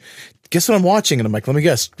to watch? Guess what I'm watching? And I'm like, let me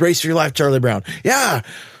guess. Race for Your Life, Charlie Brown. Yeah.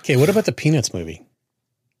 Okay, what about the Peanuts movie?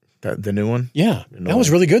 The new one? Yeah. That was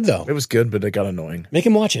really good, though. It was good, but it got annoying. Make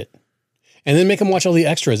him watch it. And then make him watch all the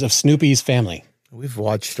extras of Snoopy's family. We've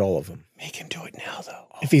watched all of them. Make him do it now, though.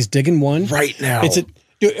 If he's digging one. Right now. Okay.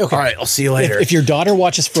 All right, I'll see you later. If your daughter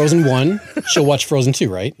watches Frozen 1, she'll watch Frozen 2,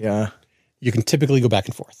 right? Yeah. You can typically go back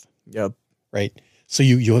and forth. Yep. Right? So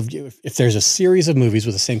you have, if there's a series of movies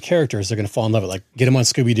with the same characters, they're going to fall in love with it. Like, get him on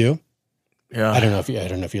Scooby-Doo. Yeah. I don't know if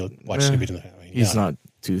you watch Scooby-Doo. He's not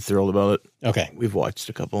too thrilled about it. Okay. We've watched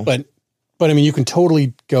a couple. But I mean, you can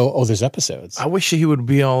totally go, oh, there's episodes. I wish he would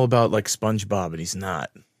be all about like SpongeBob, and he's not.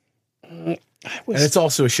 And it's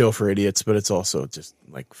also a show for idiots, but it's also just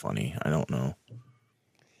like funny. I don't know.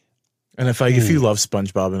 And if you love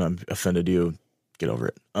SpongeBob and I'm offended you, get over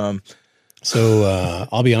it. So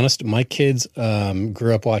I'll be honest, my kids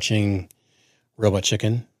grew up watching Robot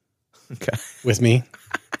Chicken with me.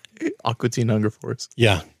 Aqua Teen Hunger Force.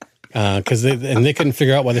 Yeah. Because they couldn't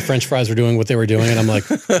figure out why the French fries were doing what they were doing. And I'm like,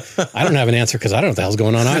 I don't have an answer because I don't know what the hell's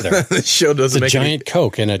going on either. The show doesn't make a giant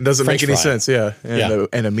Coke and a doesn't French make any fry. sense. Yeah.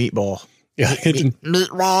 And a meatball. Yeah.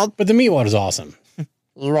 Meatball. But the meatball is awesome.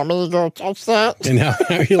 You want me to go touch that? And how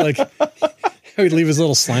he'd leave his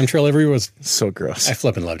little slime trail everywhere was so gross. I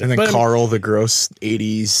flipping loved it. And then Carl, the gross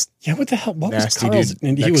 80s. Yeah, what the hell? What was nasty Carl's? dude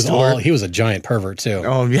And he was a giant pervert too.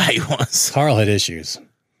 Oh yeah, he was. Carl had issues.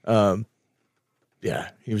 Yeah,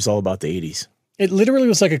 he was all about the 80s. It literally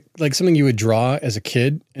was like something you would draw as a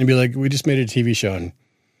kid and be like, we just made a TV show and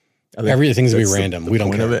everything's gonna be random. We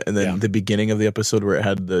don't care. Of it. And then the beginning of the episode where it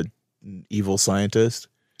had the evil scientist.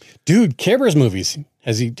 Dude, Care Bears movies.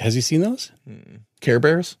 Has he seen those? Care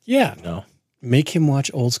Bears? Yeah. No. Make him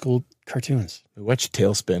watch old school cartoons. We watched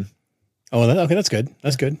Tailspin. Oh, okay, that's good.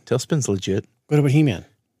 That's good. Tailspin's legit. What about He-Man?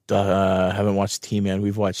 Haven't watched He-Man.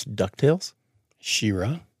 We've watched DuckTales.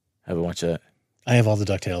 She-Ra. Haven't watched that. I have all the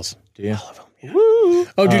DuckTales. Do you? All of them. Yeah. Woo!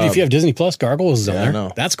 Oh, dude, if you have Disney Plus, Gargoyles is on there. I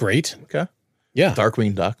know. That's great. Okay. Yeah.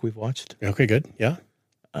 Darkwing Duck we've watched. Okay, good. Yeah.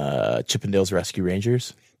 Chippendales Rescue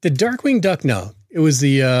Rangers. The Darkwing Duck, no. It was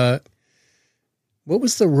the, what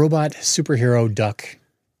was the robot superhero duck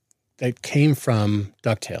that came from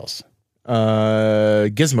DuckTales?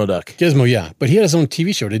 Gizmo Duck. Gizmo, yeah. But he had his own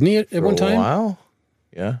TV show, didn't he, at one time? For a while.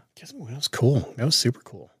 Yeah. Gizmo, that was cool. That was super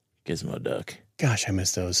cool. Gizmo Duck. Gosh, I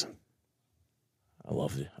miss those. I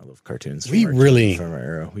love cartoons. We really from our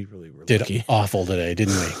era. We really were did lucky. Awful today,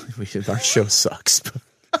 didn't we? Our show sucks.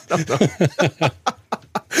 I don't know.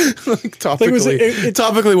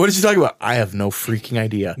 Topically, what did you talk about? I have no freaking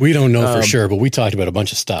idea. We don't know for sure, but we talked about a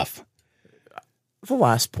bunch of stuff. The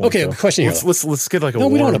last point. Okay, question here. Let's get like a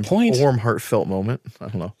warm, heartfelt moment. I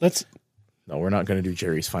don't know. No, we're not going to do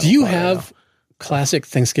Jerry's final. Do you have classic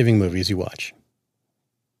Thanksgiving movies you watch?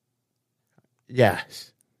 Yes.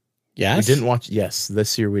 Yes. We didn't watch. Yes,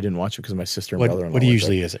 this year we didn't watch it because my sister and brother-in-law. What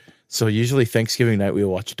usually is it? So usually Thanksgiving night we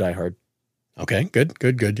watch Die Hard. Okay, good.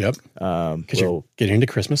 Yep. Because you're getting into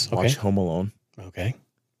Christmas. Okay. Watch Home Alone. Okay.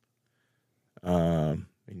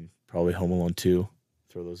 Probably Home Alone 2.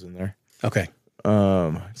 Throw those in there. Okay.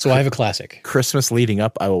 So I have a classic. Christmas leading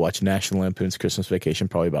up, I will watch National Lampoon's Christmas Vacation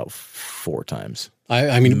probably about 4 times.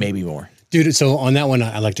 I mean, maybe more. Dude, so on that one,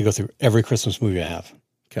 I like to go through every Christmas movie I have.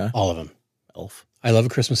 Okay. All of them. Elf. I love A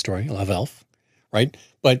Christmas Story. I love Elf. Right?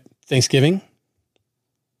 But Thanksgiving,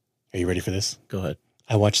 are you ready for this? Go ahead.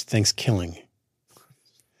 I watched Thanksgiving.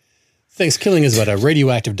 Thanksgiving is about a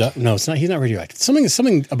radioactive duck. No, it's not. He's not radioactive.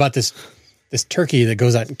 Something about this turkey that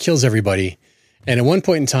goes out and kills everybody. And at one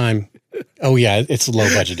point in time, oh yeah, it's low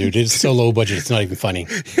budget, dude. It's so low budget, it's not even funny.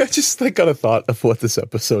 Yeah, I just got a thought of what this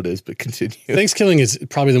episode is, but continue. Thanksgiving is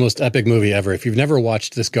probably the most epic movie ever. If you've never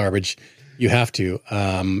watched this garbage, you have to.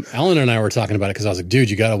 Alan and I were talking about it because I was like, dude,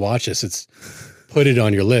 you got to watch this. Put it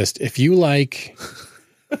on your list. If you like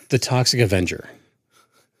The Toxic Avenger.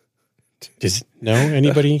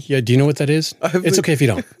 Anybody? Yeah. Do you know what that is? It's okay if you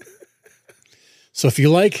don't. So if you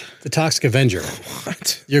like The Toxic Avenger,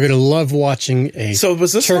 you're going to love watching a So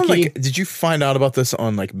was this turkey. did you find out about this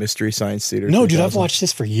on Mystery Science Theater? No, dude, I've watched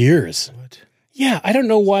this for years. What? Yeah, I don't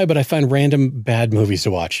know why, but I find random bad movies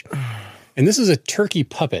to watch. And this is a turkey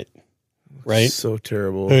puppet, right? So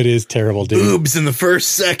terrible. It is terrible, dude. Boobs in the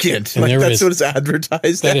first second. And That's what it's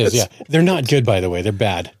advertised That as. is, yeah. They're not good, by the way. They're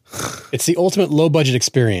bad. It's the ultimate low budget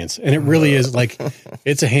experience. And it really is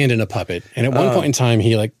it's a hand in a puppet. And at one point in time,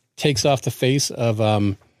 he takes off the face of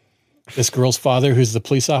this girl's father, who's the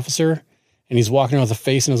police officer, and he's walking around with a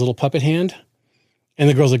face in his little puppet hand. And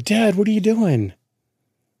the girl's like, Dad, what are you doing?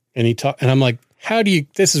 And and I'm like,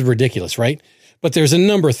 this is ridiculous, right? But there's a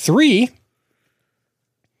number 3,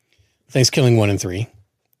 Thanksgiving 1 and 3,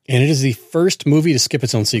 and it is the first movie to skip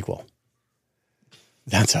its own sequel.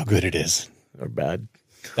 That's how good it is. Or bad.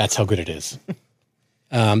 That's how good it is.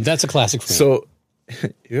 That's a classic for me. So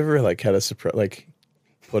you ever had a surprise,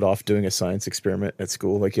 put off doing a science experiment at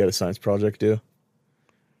school, you had a science project due,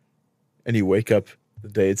 and you wake up the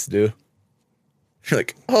day it's due. You're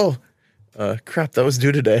like, oh, crap, that was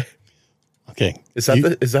due today. Okay, is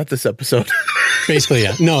that this episode? Basically,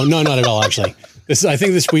 yeah. No, not at all. Actually,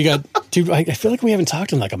 we got two. I feel like we haven't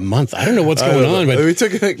talked in a month. I don't know what's going on, but we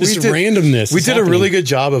took randomness. We did a really good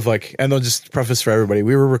job of and I'll just preface for everybody: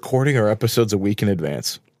 we were recording our episodes a week in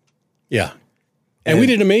advance. Yeah. And we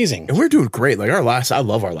did amazing. And we're doing great. I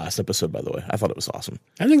love our last episode, by the way. I thought it was awesome.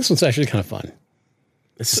 I think this one's actually kind of fun.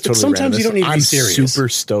 This is totally Sometimes you don't need to be serious. I'm super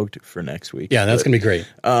stoked for next week. Yeah, that's going to be great.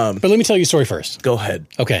 But let me tell you a story first. Go ahead.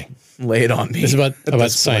 Okay. Lay it on me. This is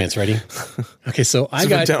about science. Ready? Okay, so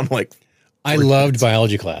I loved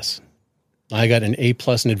biology class. I got an A+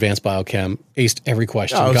 in advanced biochem, aced every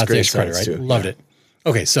question, got the extra credit, right? Too. Loved it.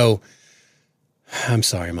 Okay, so I'm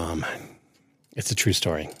sorry, Mom. It's a true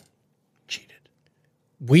story.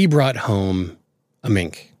 We brought home a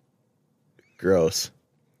mink. Gross.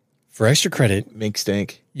 For extra credit, mink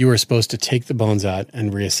stink. You were supposed to take the bones out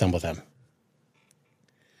and reassemble them.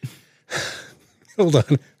 Hold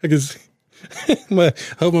on. I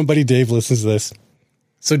hope my buddy Dave listens to this.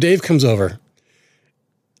 So Dave comes over.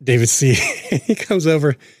 David C. He comes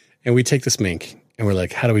over and we take this mink and we're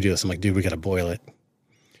like, how do we do this? I'm like, dude, we got to boil it.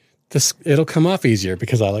 It'll come off easier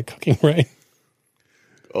because I like cooking, right?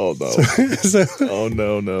 Oh,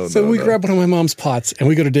 no. No. So we grab one of my mom's pots and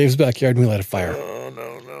we go to Dave's backyard and we light a fire. Oh,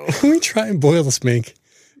 no. We try and boil this mink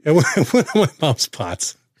and one of my mom's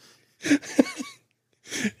pots.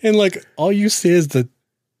 And all you see is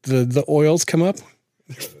the oils come up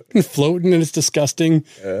and floating and it's disgusting.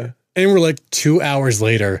 And we're 2 hours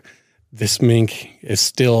later, this mink is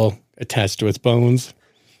still attached to its bones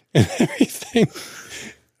and everything.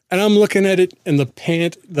 And I'm looking at it, and the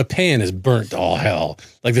pan is burnt to all hell.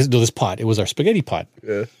 This pot. It was our spaghetti pot.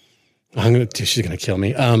 Yeah. She's gonna kill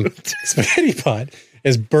me. Spaghetti pot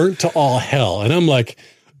is burnt to all hell, and I'm like,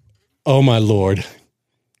 oh my Lord,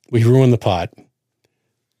 we ruined the pot.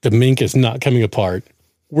 The mink is not coming apart.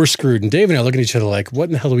 We're screwed. And Dave and I look at each other like, what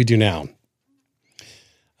in the hell do we do now?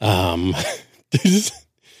 This is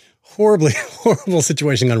horrible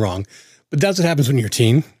situation gone wrong. But that's what happens when you're a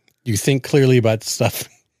teen. You think clearly about stuff.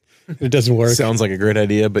 It doesn't work. Sounds like a great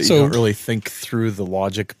idea, but you don't really think through the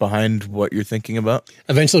logic behind what you're thinking about.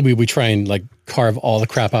 Eventually, we try and carve all the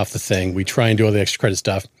crap off the thing. We try and do all the extra credit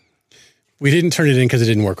stuff. We didn't turn it in because it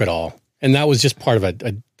didn't work at all. And that was just part of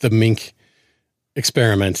the mink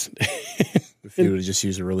experiment. If you would have just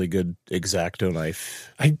used a really good X-Acto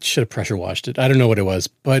knife. I should have pressure washed it. I don't know what it was,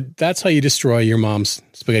 but that's how you destroy your mom's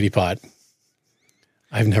spaghetti pot.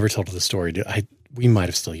 I've never told her the story. We might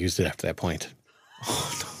have still used it after that point.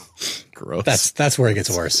 Oh, no. Gross. That's where it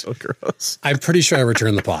gets worse. So gross. I'm pretty sure I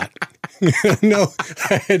returned the pot. No,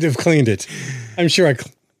 I had to have cleaned it. I'm sure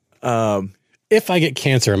if I get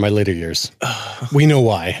cancer in my later years, we know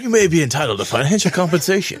why. You may be entitled to financial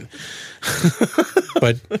compensation.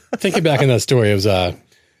 But thinking back on that story, it was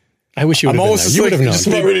I wish you would have been there. You would have known. just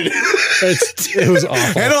about ready to- It was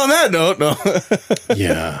awful. And on that note, no.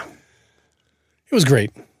 Yeah. It was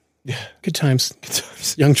great. Yeah. Good times.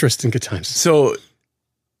 Young Tristan, good times. So,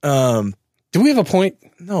 Do we have a point?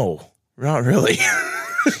 no, not really.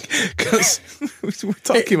 Because we're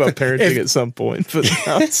talking about parenting at some point, but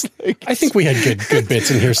now it's like, I think we had good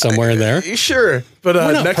bits in here somewhere in there. sure. But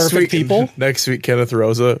We're not next perfect week, people. Next week, Kenneth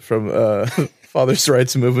Rosa from Father's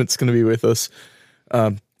Rights Movement's going to be with us.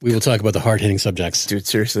 We will talk about the hard-hitting subjects. Dude,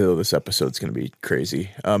 seriously though, this episode's going to be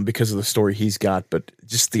crazy because of the story he's got, but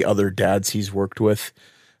just the other dads he's worked with.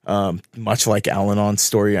 Much like Al-Anon's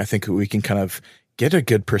story, I think we can kind of get a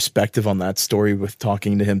good perspective on that story with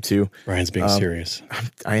talking to him too. Brian's being serious.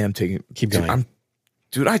 I am taking. Keep going.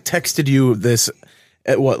 Dude, I texted you this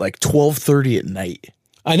at what, like 12:30 at night.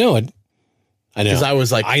 I know it. I know. Because I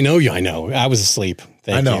was like, I know you. I know. I was asleep.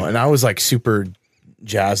 I know, you. and I was like super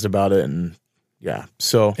jazzed about it, and yeah.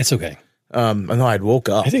 So It's okay. I know I'd woke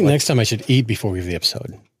up. I think next time I should eat before we have the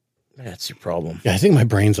episode. That's your problem. Yeah, I think my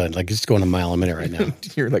brain's like just going a mile a minute right now.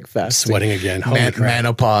 You're like fasting, Sweating again. Holy crap.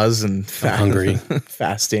 menopause, and hungry.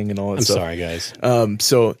 fasting, and all that I'm stuff. sorry, guys.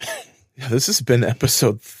 So yeah, this has been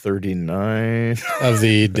episode 39 Of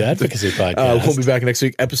the Advocacy Podcast. We'll be back next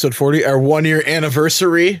week, episode 40, our 1-year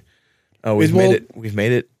anniversary. We've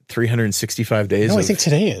made it 365 days. No, I think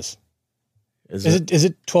today is. Is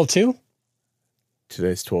it 12/2?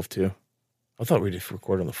 Today's 12/2. I thought we'd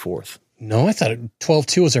record on the 4th. No, I thought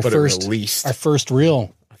 12/2 was our But first it released. our first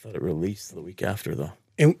real. I thought it released the week after though.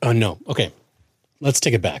 Oh no. Okay. Let's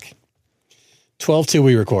take it back. 12/2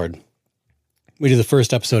 we record. We do the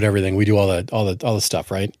first episode, everything. We do all the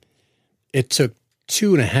stuff, right? It took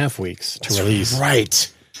 2.5 weeks to release.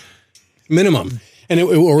 Right. Minimum. And it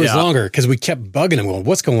was longer because we kept bugging them going,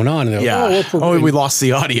 what's going on? And they're like, we lost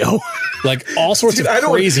the audio. like all sorts of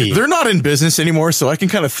crazy. They're not in business anymore, so I can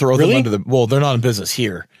kind of throw them Really? under the. Well, they're not in business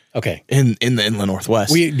here Okay. in the Inland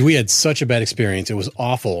Northwest. We had such a bad experience. It was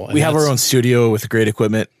awful. And we have our own studio with great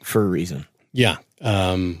equipment for a reason. Yeah.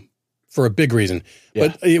 For a big reason.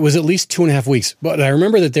 But it was at least 2.5 weeks. But I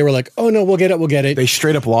remember that they were like, oh no, we'll get it. They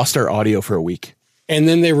straight up lost our audio for a week. And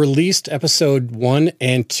then they released episode 1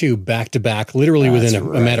 and 2 back to back, literally within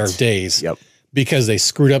a matter of days. Yep. Because they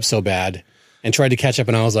screwed up so bad and tried to catch up.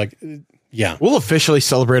 And I was like, yeah, We'll officially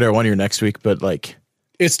celebrate our 1 year next week, but like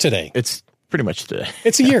it's today. it's pretty much today.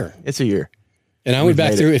 It's a year. It's a year. And I went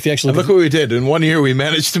back through, if you actually And look what we did. In 1 year, we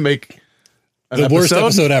managed to make the worst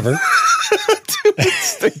episode ever.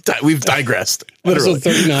 We've digressed. Literally.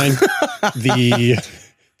 Episode 39,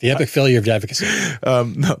 the epic failure of advocacy.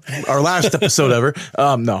 No, our last episode ever.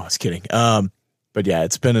 No, I was kidding. But yeah,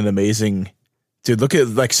 it's been an amazing, dude. Look at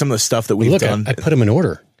like some of the stuff that we've done. I put them in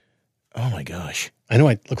order. Oh my gosh. I know.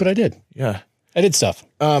 Look what I did. Yeah. I did stuff.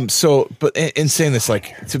 So, but in saying this,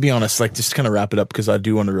 like, to be honest, like, just kind of wrap it up because I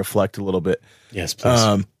do want to reflect a little bit. Yes, please.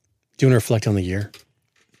 Do you want to reflect on the year?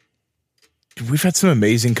 We've had some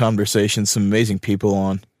amazing conversations, some amazing people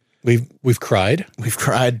on. We've cried. We've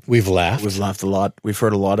cried. We've laughed. We've laughed a lot. We've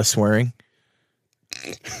heard a lot of swearing.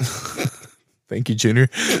 Thank you, Junior.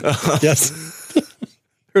 Yes.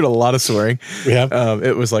 Heard a lot of swearing. We have.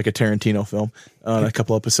 It was like a Tarantino film on a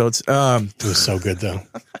couple episodes. It was so good though.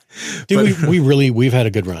 Dude, we've had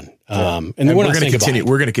a good run. And we're going to continue.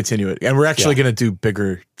 We're going to continue it. And we're actually going to do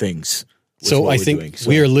bigger things. So I think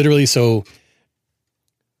we are literally, the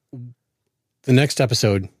next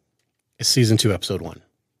episode is season 2, episode 1.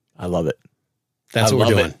 I love it. That's what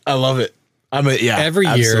we're doing. I love it. Every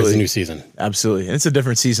year is a new season. Absolutely. And it's a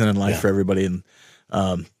different season in life for everybody. And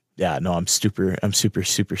I'm super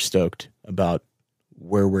stoked about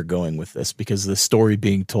where we're going with this because the story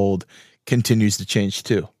being told continues to change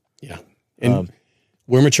too. Yeah. And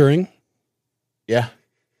we're maturing. Yeah.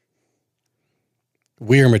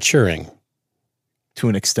 We are maturing. To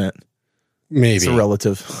an extent. Maybe. It's a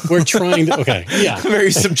relative. We're trying to, okay. Yeah.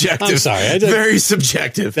 Very subjective. I'm sorry. Very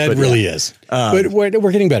subjective. That really is. But we're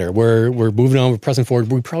getting better. We're moving on. We're pressing forward.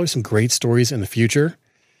 We probably have some great stories in the future.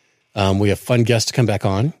 We have fun guests to come back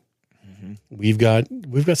on. We've got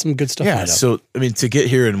some good stuff. Yeah. So, I mean, to get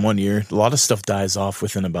here in 1 year, a lot of stuff dies off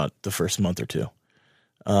within about the first month or two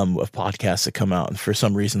of podcasts that come out. And for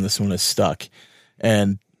some reason, this one is stuck.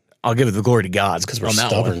 And I'll give it the glory to God because we're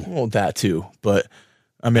stubborn. Well, that too. But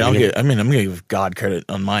I'm going to give God credit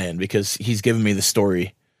on my end because he's given me the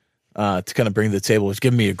story to kind of bring to the table. He's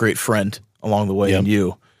given me a great friend along the way in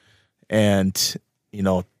you. And,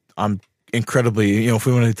 I'm incredibly, if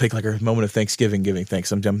we want to take like a moment of Thanksgiving, giving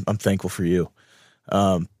thanks, I'm thankful for you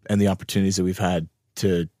and the opportunities that we've had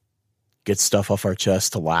to get stuff off our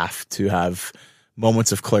chest, to laugh, to have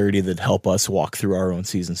moments of clarity that help us walk through our own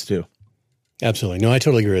seasons too. Absolutely. No, I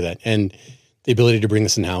totally agree with that. And the ability to bring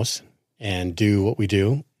this in house and do what we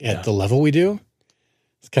do at the level we do,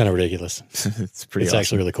 it's kind of ridiculous. It's pretty awesome.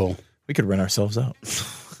 Actually really cool. We could rent ourselves out.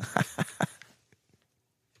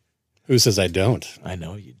 Who says I don't? I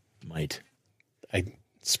know you might.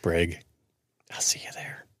 Sprague. I'll see you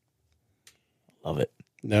there. Love it.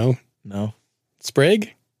 No?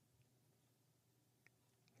 Sprague?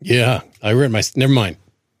 Yeah. I rent my...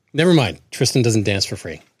 Never mind. Tristan doesn't dance for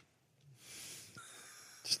free.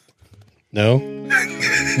 No?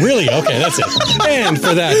 Really? Okay, that's it. And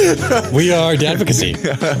for that, we are Dadvocacy.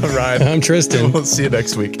 All right. I'm Tristan. We'll see you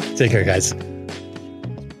next week. Take care, guys.